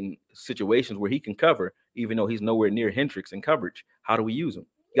creating situations where he can cover, even though he's nowhere near Hendricks in coverage? How do we use him?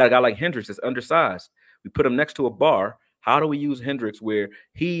 You got a guy like Hendricks that's undersized. We put him next to a bar. How do we use Hendricks where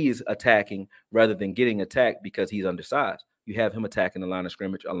he's attacking rather than getting attacked because he's undersized? You have him attacking the line of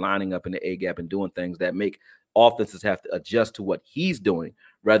scrimmage, lining up in the A gap and doing things that make offenses have to adjust to what he's doing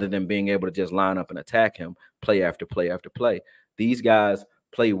rather than being able to just line up and attack him play after play after play. These guys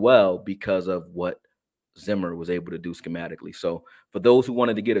play well because of what Zimmer was able to do schematically. So for those who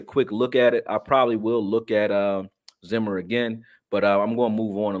wanted to get a quick look at it, I probably will look at Zimmer again, but I'm going to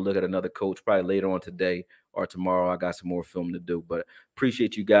move on and look at another coach probably later on today or tomorrow. I got some more film to do, but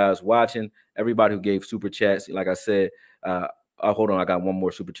appreciate you guys watching. Everybody who gave super chats, like I said, hold on, I got one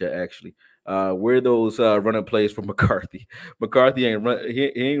more super chat actually. Where those running plays for McCarthy? McCarthy ain't run.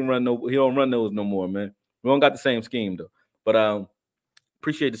 He ain't run no. He don't run those no more, man. We don't got the same scheme though. But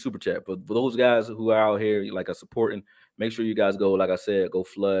appreciate the super chat. But for those guys who are out here like supporting, make sure you guys go. Like I said, go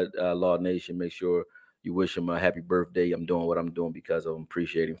flood Law Nation. Make sure you wish him a happy birthday. I'm doing what I'm doing because of him.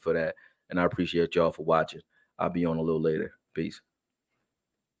 Appreciate him for that, and I appreciate y'all for watching. I'll be on a little later. Peace.